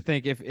like trying to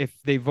think if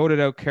they voted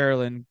out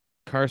Carolyn,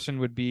 Carson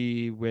would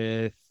be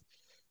with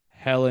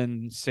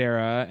Helen,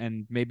 Sarah,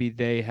 and maybe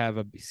they have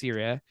a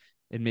Syria,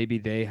 and maybe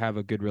they have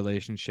a good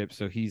relationship,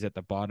 so he's at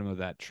the bottom of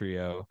that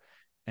trio.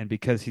 And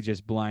because he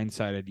just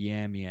blindsided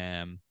Yam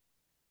Yam,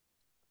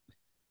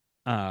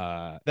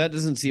 that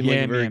doesn't seem like a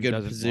Yam very Yam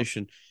good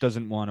position.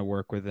 doesn't want to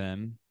work with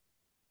him.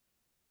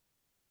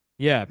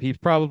 Yeah, he's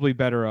probably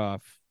better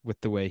off with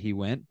the way he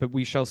went, but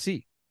we shall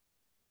see.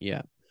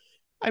 Yeah,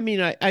 I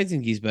mean, I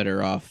think he's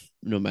better off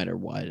no matter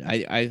what.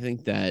 I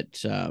think that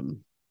What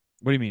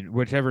do you mean?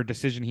 Whichever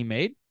decision he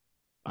made,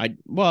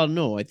 well,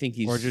 no, I think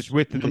or just he's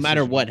with the no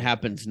matter decision he what made?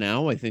 happens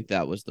now, I think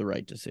that was the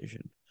right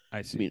decision. I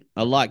I see. mean,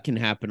 a Okay. lot can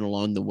happen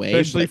along the way,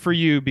 Especially but for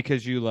you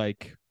because you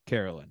like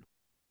Carolyn.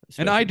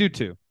 And I especially, do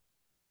too.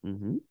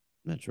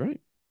 that's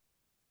right.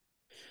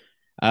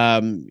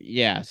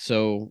 Yeah,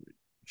 so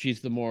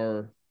she's the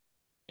more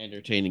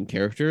entertaining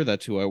character.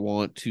 That's who I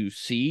want to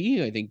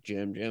see. I think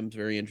Jam Jam's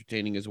very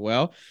entertaining as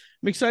well.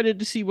 I'm excited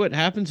to see what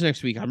happens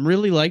next week. I'm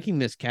really liking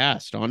this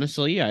cast,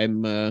 honestly.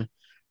 I'm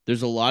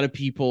there's a lot of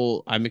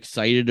people I'm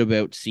excited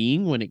about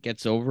seeing when it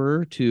gets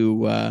over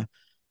to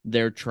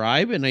their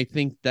tribe, and I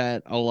think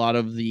that a lot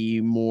of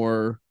the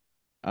more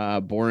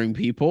boring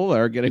people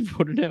are getting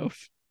voted out.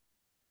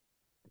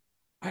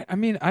 I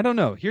mean, I don't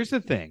know. Here's the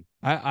thing.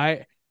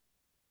 I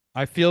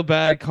I feel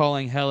bad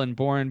calling Helen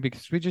boring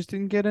because we just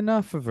didn't get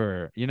enough of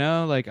her. You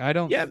know, like I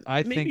don't. Yeah,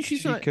 I maybe think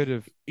she's she not. could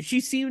have. She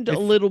seemed a If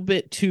little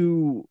bit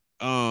too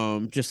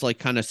just like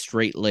kind of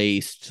straight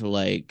laced,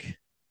 like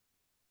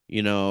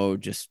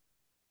just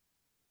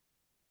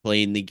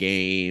playing the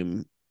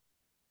game.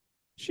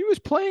 she was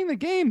playing the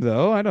game,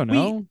 though, I don't We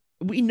know.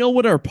 we know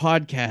what our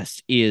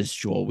podcast is,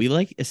 Joel. We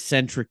like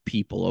eccentric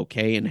people,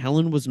 okay? And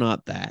Helen was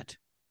not that,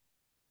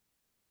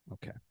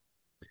 Okay.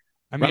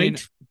 I mean,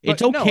 right?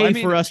 It's but no, I okay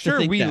for mean, us to sure,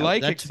 think we that.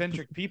 like That's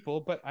eccentric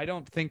people, but I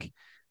don't think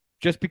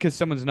just because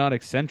someone's not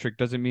eccentric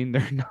doesn't mean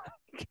they're not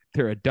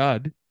they're a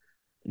dud.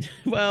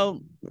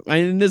 well,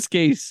 in this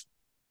case,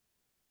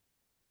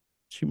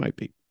 she might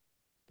be.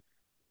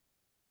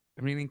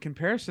 I mean, in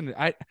comparison,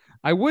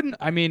 I wouldn't.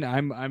 I mean,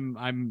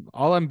 I'm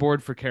all on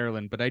board for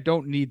Carolyn, but I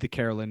don't need the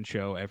Carolyn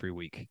show every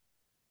week.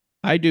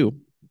 I do.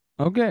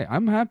 Okay,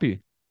 I'm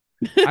happy.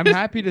 I'm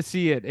happy to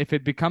see it. If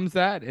it becomes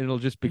that, it'll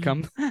just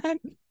become that.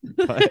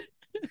 But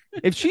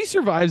if she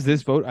survives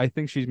this vote, I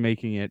think she's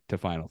making it to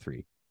final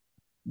three.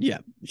 Yeah,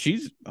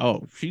 she's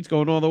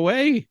going all the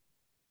way.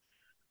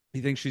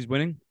 You think she's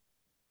winning?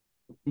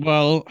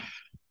 Well,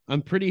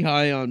 I'm pretty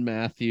high on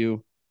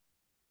Matthew.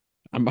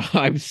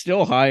 I'm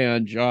still high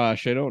on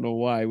Josh. I don't know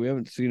why. We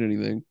haven't seen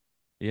anything.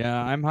 Yeah,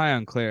 I'm high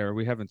on Claire.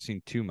 We haven't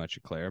seen too much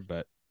of Claire,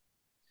 but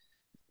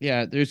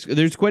Yeah,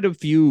 there's quite a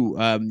few.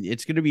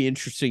 It's going to be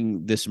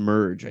interesting this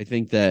merge. I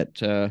think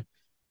that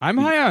I'm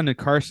we high on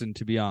Carson,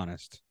 to be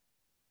honest.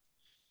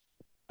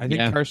 I think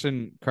yeah,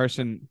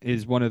 Carson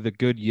is one of the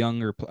good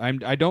younger.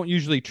 I don't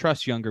usually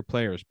trust younger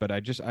players, but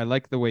I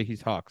like the way he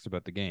talks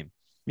about the game.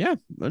 yeah,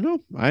 I know.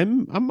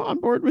 I'm on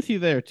board with you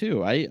there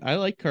too. I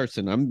like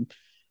Carson.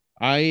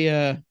 I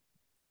uh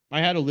I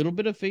had a little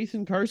bit of faith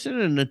in Carson,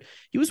 and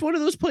he was one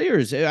of those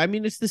players. I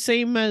mean, it's the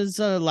same as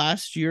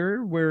last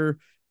year where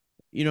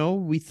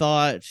we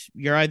thought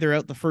you're either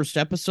out the first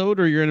episode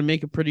or you're going to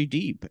make it pretty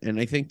deep. And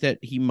I think that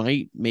he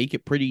might make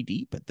it pretty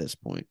deep at this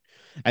point.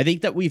 I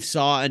think that we've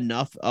saw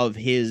enough of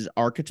his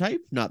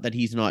archetype, not that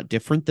he's not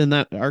different than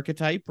that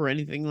archetype or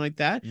anything like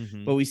that,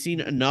 Mm-hmm. but we've seen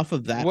enough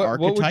of that What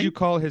would you archetype.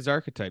 call his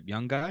archetype?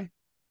 Young guy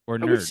or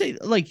I would nerd? say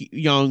like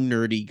young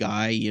nerdy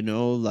guy,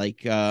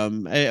 like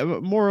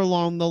more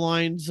along the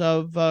lines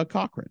of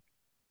Cochrane.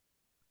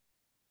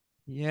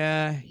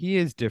 Yeah, he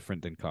is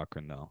different than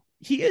Cochrane, though.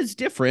 He is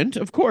different,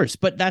 of course,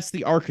 but that's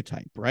the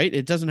archetype, right?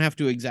 It doesn't have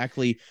to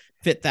exactly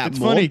fit that It's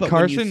funny. mold, but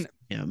when you see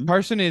him,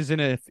 Carson is in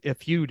a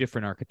few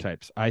different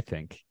archetypes. I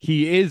think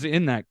he is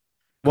in that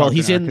well, Cochrane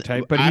he's in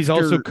archetype, but he's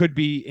also after. could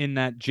be in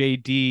that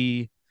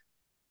JD,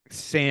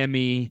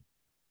 Sammy,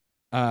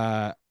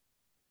 uh,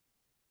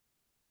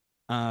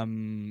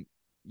 um,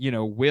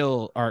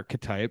 Will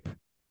archetype,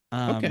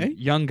 Okay,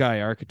 young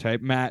guy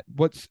archetype. Matt,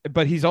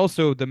 but he's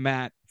also the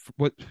Matt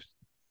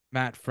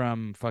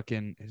from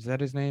fucking, is that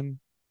his name?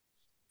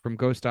 From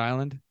Ghost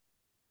Island?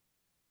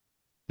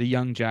 The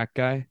young Jack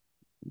guy?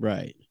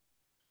 right.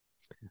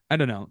 I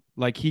don't know.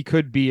 Like he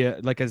could be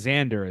like a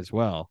Xander as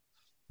well.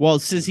 Well,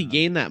 since he Um,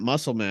 gained that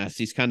muscle mass,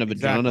 he's kind of a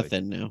exactly.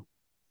 Jonathan now.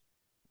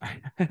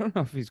 I don't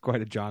know if he's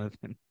quite a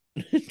Jonathan,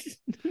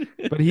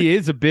 but he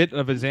is a bit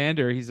of a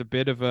Xander. He's a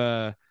bit of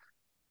a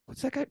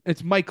what's that guy?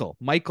 It's Michael.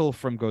 Michael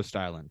from Ghost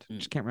Island.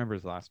 Just can't remember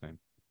his last name.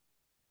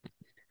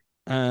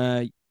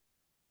 Uh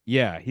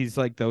yeah, he's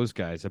like those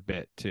guys a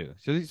bit too.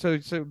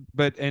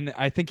 But and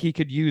I think he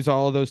could use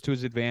all of those to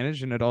his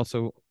advantage, and it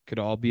also could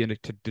all be a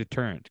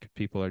deterrent.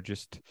 People are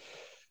just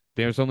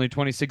there's only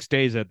 26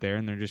 days out there,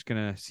 and they're just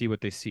gonna see what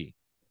they see.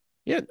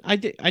 Yeah, I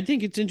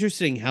think it's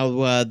interesting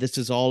how this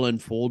is all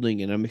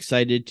unfolding, and I'm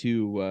excited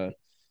to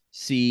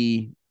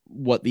see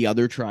what the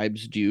other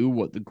tribes do,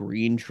 what the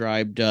Green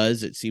tribe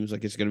does. It seems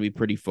like it's going to be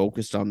pretty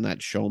focused on that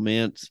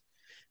showmance,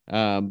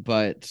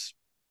 but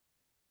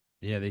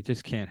Yeah, they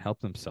just can't help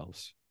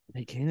themselves.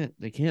 they can't.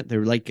 They can't.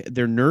 They're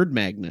nerd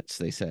magnets.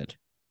 They said.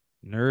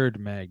 Nerd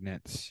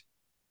magnets,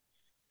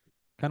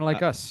 kind of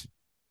like Uh, us.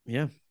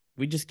 yeah,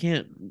 we just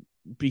can't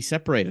be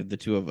separated. The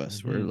two of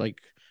us, we're Mm-hmm. like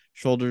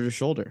shoulder to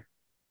shoulder.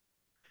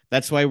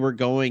 That's why we're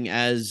going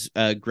as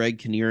Greg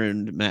Kinnear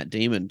and Matt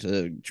Damon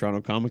to Toronto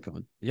Comic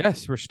Con.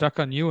 Yes, we're stuck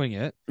on Ewing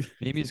it.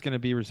 Maybe it's going to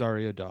be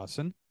Rosario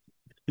Dawson.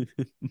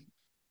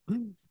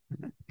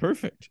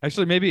 Perfect.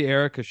 Actually, maybe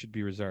Erica should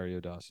be Rosario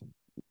Dawson.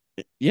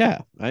 Yeah,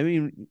 I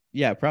mean,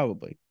 yeah,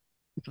 probably.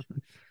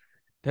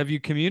 Have you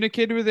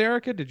communicated with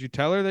Erica? Did you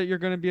tell her that you're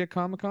going to be at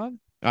Comic Con?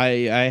 I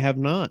have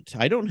not.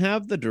 I don't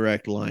have the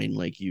direct line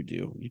like you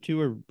do. You two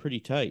are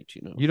pretty tight.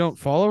 You don't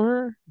follow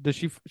her? Does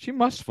she? She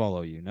must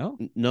follow you, no?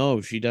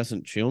 No, she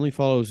doesn't. She only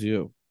follows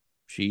you.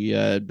 She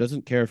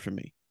doesn't care for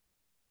me.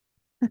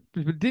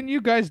 But didn't you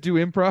guys do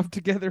improv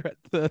together at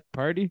the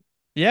party?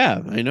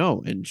 Yeah, I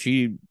know. And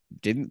she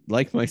didn't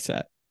like my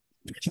set.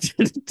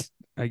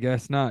 I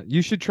guess not.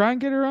 You should try and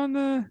get her on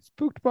the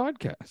Spooked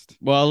podcast.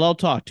 Well, I'll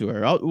talk to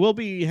her. We'll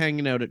be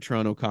hanging out at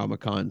Toronto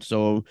Comic Con,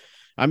 so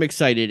I'm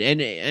excited.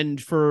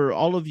 And for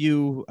all of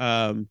you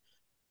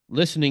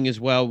listening as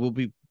well,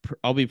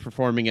 I'll be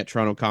performing at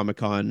Toronto Comic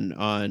Con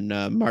on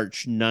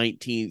March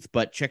 19th.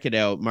 But check it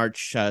out,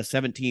 March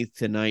 17th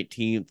to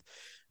 19th.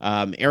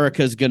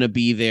 Erica's going to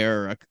be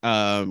there.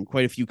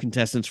 Quite a few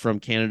contestants from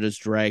Canada's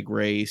Drag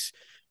Race.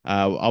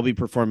 I'll be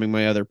performing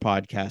my other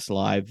podcast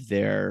live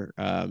there.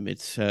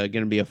 It's going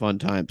to be a fun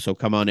time. So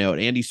come on out.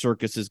 Andy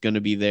Serkis is going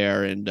to be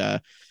there,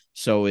 and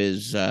so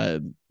is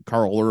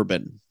Carl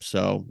Urban.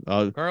 So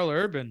Carl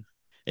Urban.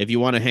 if you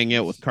want to hang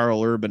out with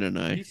Carl Urban and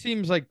He I,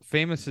 seems like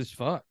famous as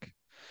fuck.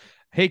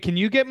 Hey, can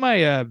you get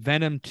my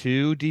Venom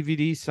 2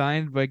 DVD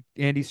signed by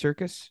Andy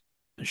Serkis?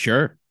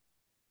 sure.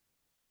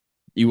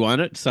 You want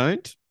it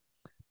signed?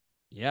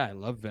 Yeah, I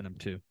love Venom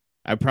 2.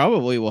 I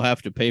probably will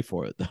have to pay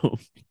for it though.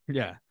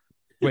 Yeah.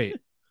 Wait,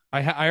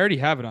 I already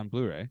have it on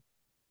Blu-ray.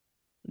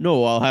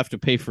 No, I'll have to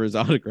pay for his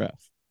autograph.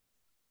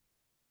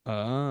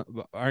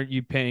 Aren't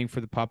you paying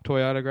for the Pop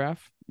Toy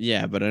autograph?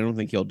 Yeah, but I don't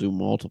think he'll do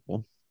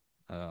multiple.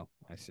 Oh,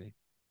 I see.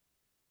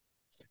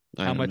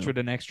 I How don't much know. would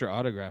an extra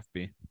autograph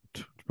be?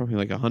 Probably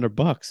like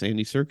 $100.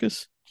 Andy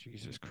Serkis.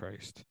 Jesus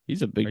Christ.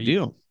 He's a Are big you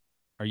deal.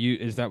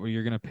 is that what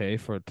you're gonna pay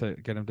for to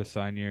get him to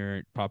sign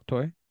your Pop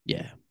Toy?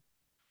 Yeah,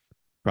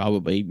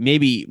 probably.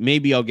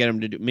 Maybe I'll get him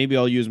to do. Maybe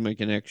I'll use my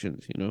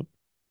connections.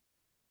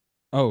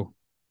 Oh,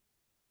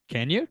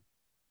 can you?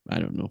 I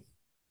don't know.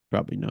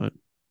 Probably not.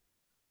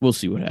 We'll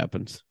see what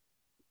happens.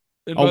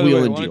 And I'll by the wheel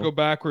way, I and want to deal. go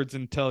backwards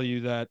and tell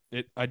you that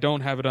I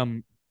don't have it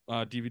on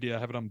DVD. I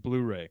have it on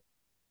Blu-ray.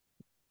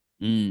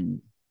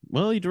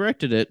 Well, he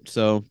directed it,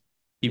 so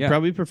he'd Yeah,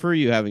 probably prefer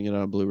you having it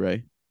on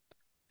Blu-ray.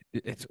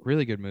 it's a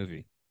really good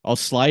movie. I'll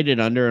slide it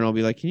under and I'll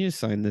be like, "Can you just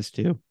sign this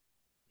too?"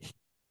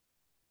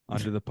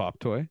 Under the Pop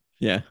Toy.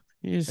 Yeah.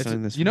 Can you just It's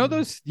sign this you know one?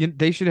 those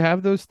they should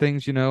have those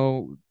things,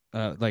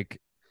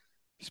 like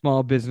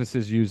small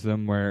businesses use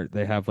them where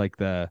they have like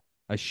the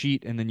a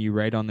sheet and then you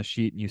write on the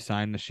sheet and you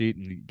sign the sheet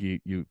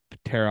and you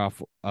tear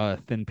off a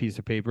thin piece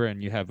of paper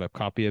and you have a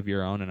copy of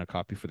your own and a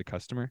copy for the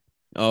customer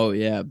Oh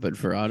yeah, but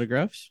for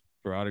autographs?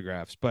 for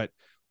autographs. But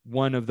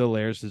one of the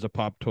layers is a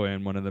Pop Toy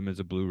and one of them is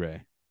a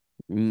Blu-ray.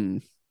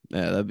 Mm.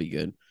 Yeah, that'd be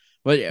good.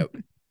 But yeah,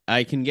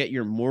 I can get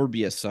your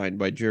Morbius signed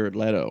by Jared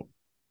Leto.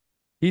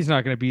 He's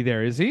not going to be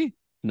there, is he?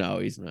 No,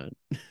 he's not.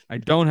 I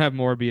don't have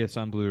Morbius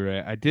on Blu-ray.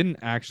 I didn't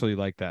actually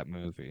like that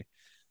movie.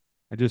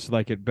 I just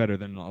like it better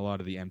than a lot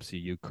of the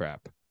MCU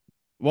crap.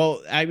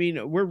 Well, I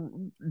mean, we're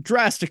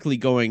drastically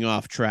going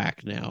off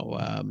track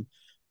now.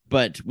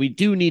 But we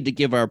do need to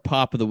give our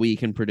pop of the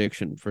week and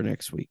prediction for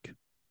next week.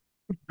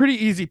 Pretty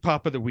easy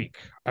pop of the week,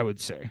 I would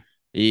say.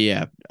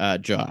 Yeah,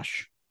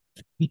 Josh.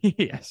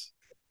 Yes.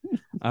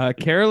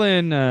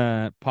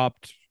 Carolyn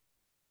popped.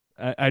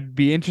 I'd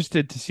be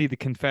interested to see the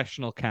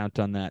confessional count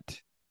on that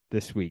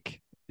this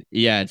week.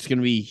 Yeah, it's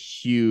gonna be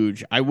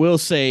huge. I will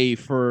say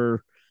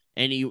for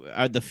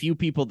the few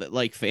people that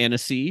like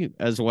fantasy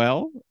as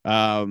well,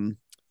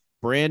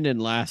 Brandon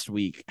last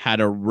week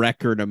had a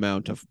record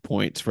amount of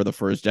points for the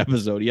first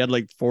episode. He had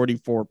like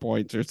 44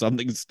 points or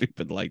something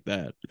stupid like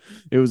that.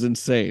 It was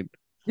insane.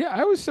 Yeah,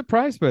 I was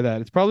surprised by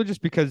that. It's probably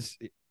just because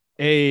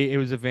it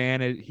was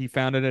advantage. He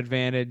found an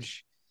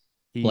advantage.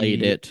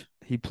 Played He it.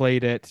 he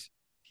played it.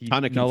 He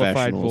Ton of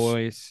nullified confessionals.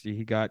 voice.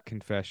 He got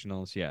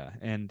confessionals. Yeah,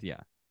 and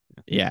yeah,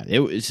 Yeah, it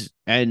was,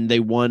 and they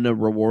won a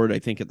reward, I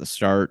think, at the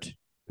start.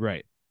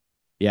 right.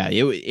 Yeah,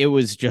 it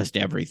was just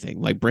everything.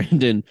 Like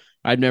Brandon,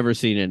 I've never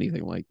seen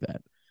anything like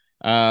that.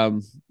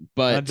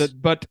 But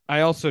But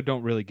I also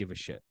don't really give a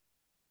shit.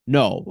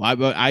 no,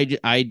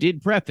 I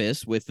did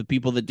preface with the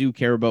people that do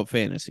care about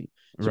fantasy.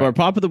 So our Right.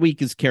 pop of the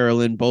week is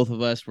Carolyn. Both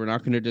of us, we're not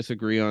going to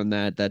disagree on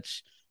that.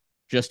 That's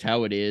just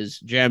how it is.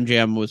 Jam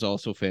Jam was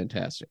also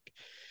fantastic.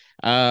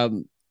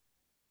 Um,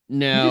 He just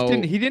now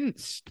didn't. He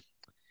didn't.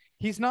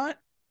 He's not.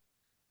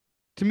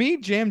 To me,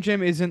 Jam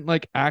Jam isn't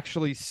like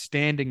actually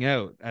standing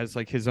out as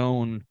like his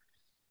own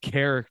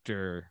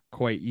character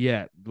quite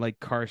yet, like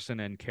Carson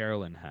and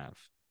Carolyn have.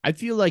 I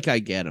feel like I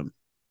get him.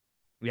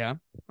 Yeah.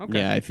 Okay.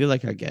 Yeah, I feel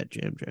like I get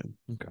Jam Jam.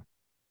 Okay.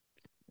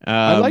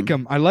 I like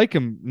Um, him. I like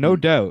him, no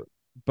doubt.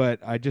 But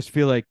I just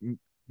feel like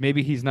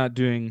maybe he's not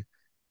doing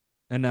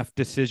enough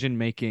decision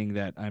making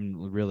that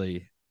I'm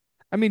really.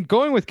 I mean,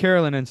 going with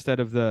Carolyn instead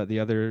of the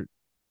other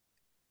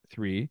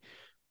three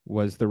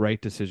was the right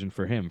decision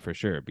for him for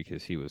sure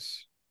because he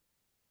was.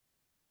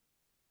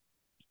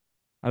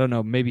 I don't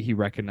know. Maybe he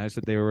recognized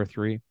that they were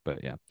three,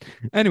 but yeah.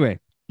 Anyway,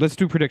 let's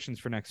do predictions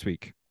for next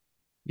week.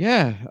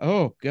 yeah.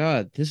 Oh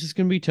God, this is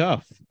gonna be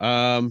tough.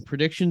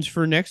 Predictions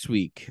for next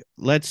week.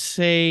 Let's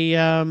say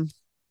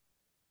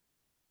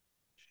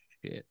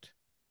shit.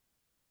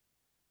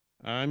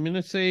 I'm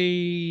gonna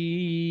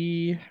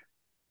say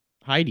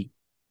Heidi.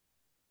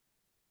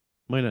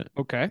 Why not?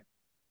 Okay.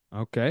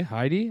 Okay,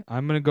 Heidi.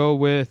 I'm gonna go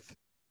with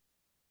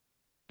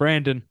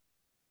Brandon.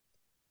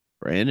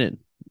 Brandon.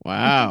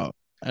 Wow.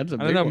 That's a I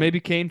don't big know. one. Maybe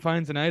Kane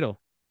finds an idol.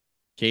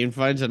 Kane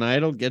finds an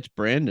idol, gets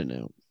Brandon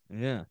out.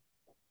 Yeah.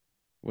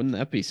 Wouldn't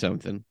that be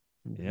something?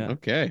 Yeah.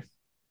 Okay.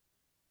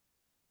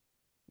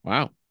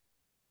 Wow.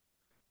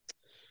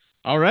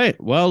 All right.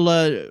 Well,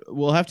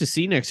 we'll have to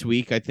see next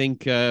week. I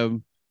think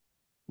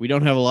we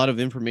don't have a lot of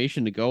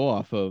information to go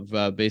off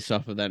of based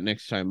off of that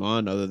next time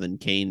on, other than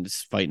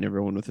Kane's fighting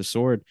everyone with a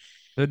sword.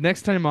 The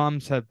next time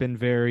moms have been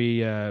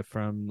very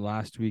from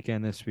last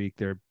weekend this week,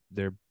 they're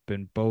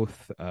been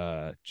both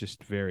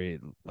just very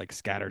like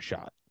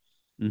scattershot.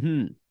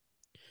 Hmm.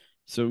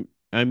 So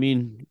I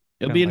mean,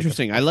 it'll Kind of be like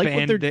interesting.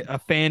 a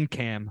fan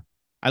cam.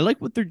 I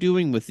like what they're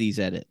doing with these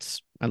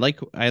edits. I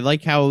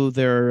like how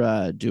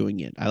they're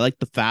doing it. I like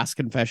the fast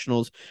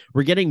confessionals.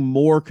 We're getting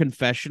more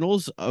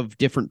confessionals of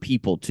different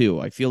people too.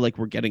 I feel like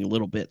we're getting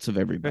little bits of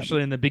everybody.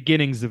 Especially in the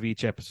beginnings of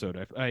each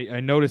episode. I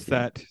noticed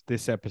Yeah. that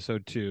this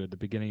episode too. At the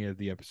beginning of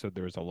the episode,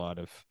 there was a lot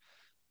of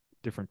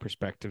different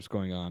perspectives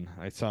going on.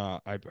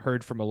 I've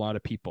heard from a lot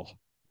of people.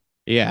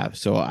 Yeah,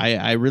 so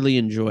I really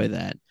enjoy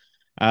that.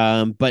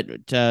 But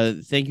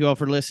thank you all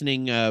for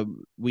listening.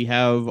 We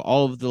have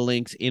all of the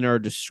links in our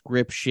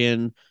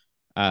description.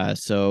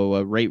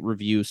 So rate,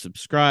 review,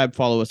 subscribe,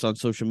 follow us on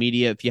social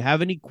media. If you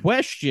have any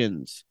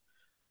questions,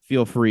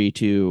 feel free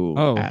to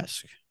Oh,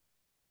 ask.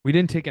 we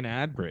didn't take an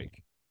ad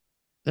break.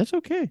 That's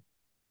okay.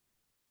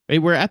 Hey,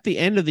 we're at the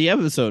end of the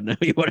episode now.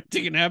 You want to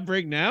take an ad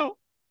break now?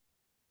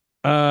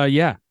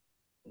 Yeah.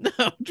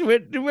 No,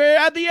 we're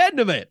at the end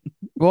of it.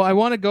 Well, I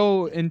want to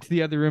go into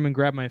the other room and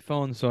grab my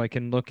phone so I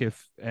can look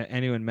if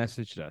anyone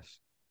messaged us.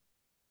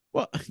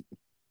 Well,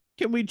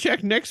 can we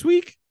check next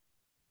week?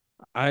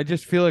 I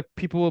just feel like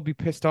people will be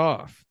pissed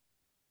off.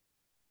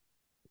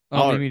 Oh,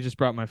 All Mimi right. just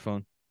brought my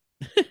phone.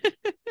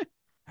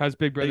 How's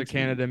Big Brother Thanks,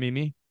 Canada,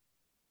 Mimi?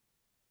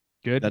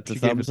 Good. that's a She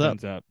gave a thumbs up.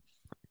 thumbs up.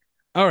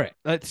 All right,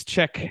 let's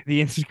check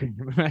the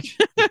Instagram match.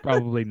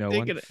 Probably no Take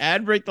one. an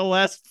ad break the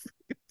last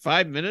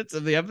 5 minutes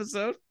of the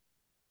episode.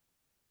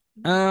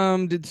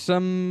 Did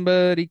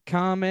somebody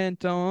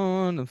comment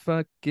on the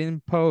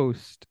fucking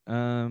post?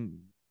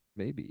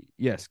 Maybe.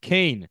 Yes,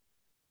 Kane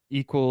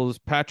equals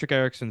Patrick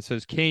Erickson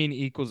says Kane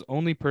equals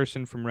only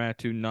person from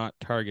Ratu not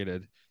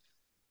targeted.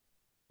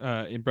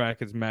 In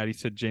brackets, Maddie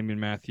said Jamie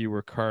and Matthew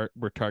were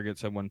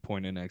targets at one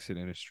point in exit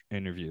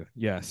interview.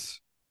 Yes,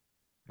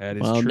 that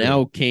is Well, true.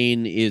 now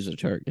Kane is a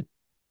target.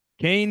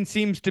 Kane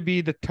seems to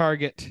be the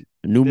target.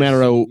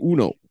 Numero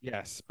uno.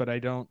 Yes, but I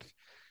don't,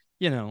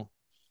 you know,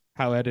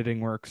 how editing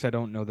works. I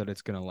don't know that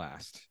it's gonna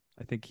last.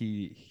 I think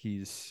he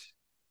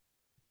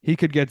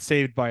could get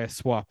saved by a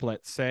swap,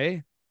 let's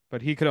say,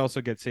 but he could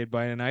also get saved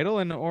by an idol,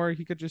 or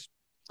he could just,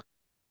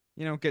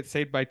 get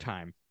saved by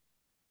time.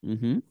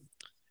 Mm-hmm.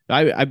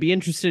 I'd be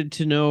interested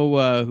to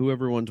know who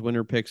everyone's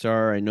winner picks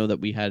are. I know that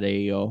we had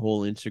a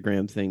whole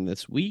Instagram thing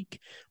this week.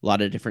 A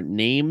lot of different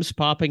names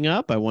popping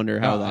up. I wonder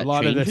how that A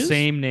lot changes. of the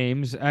same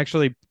names.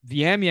 Actually, the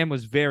Yam Yam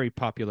was very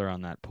popular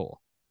on that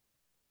poll.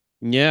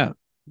 Yeah.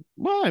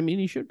 Well, I mean,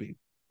 he should be.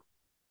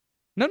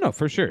 No,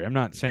 for sure. I'm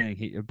not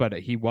saying but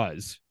he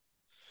was.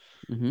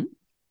 Mm-hmm.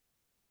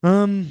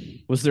 Um,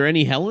 Was there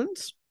any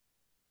Helens?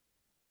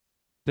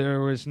 there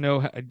was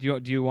no. Do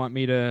you want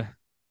me to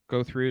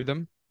go through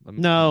them?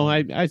 No,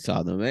 I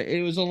saw them.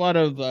 It was a lot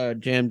of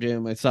Jam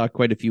Jam. I saw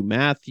quite a few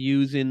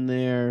Matthews in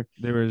there.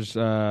 There was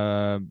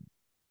two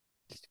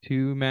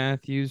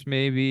Matthews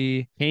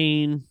maybe.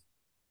 Kane.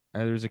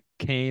 There was a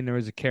Kane. There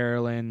was a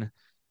Carolyn.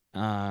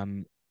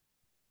 But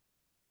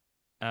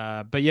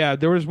yeah,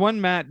 there was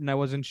one Matt, and I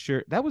wasn't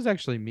sure. That was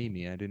actually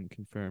Mimi. I didn't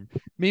confirm.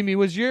 Mimi,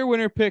 was your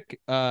winner pick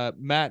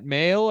Matt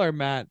Mail or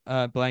Matt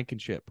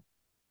Blankenship?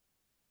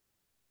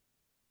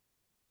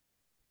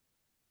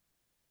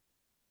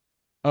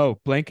 Oh,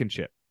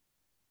 Blankenship.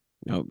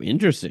 Oh,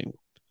 interesting.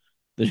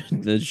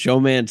 The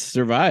showman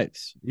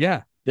survives.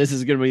 Yeah. This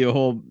is going to be a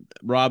whole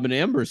Rob and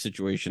Amber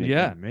situation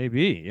Yeah, again.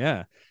 maybe.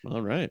 Yeah.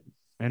 All right.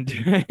 And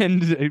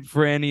and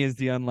Franny is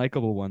the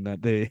unlikable one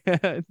that they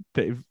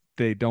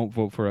they don't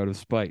vote for out of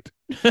spite.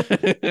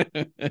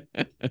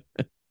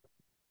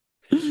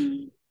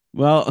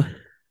 Well,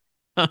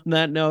 on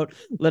that note,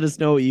 let us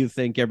know what you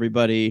think,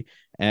 everybody.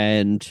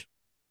 And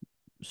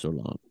so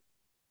long.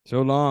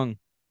 So long.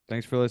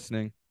 Thanks for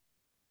listening.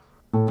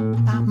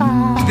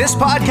 This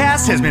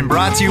podcast has been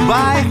brought to you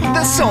by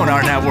the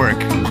Sonar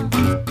Network.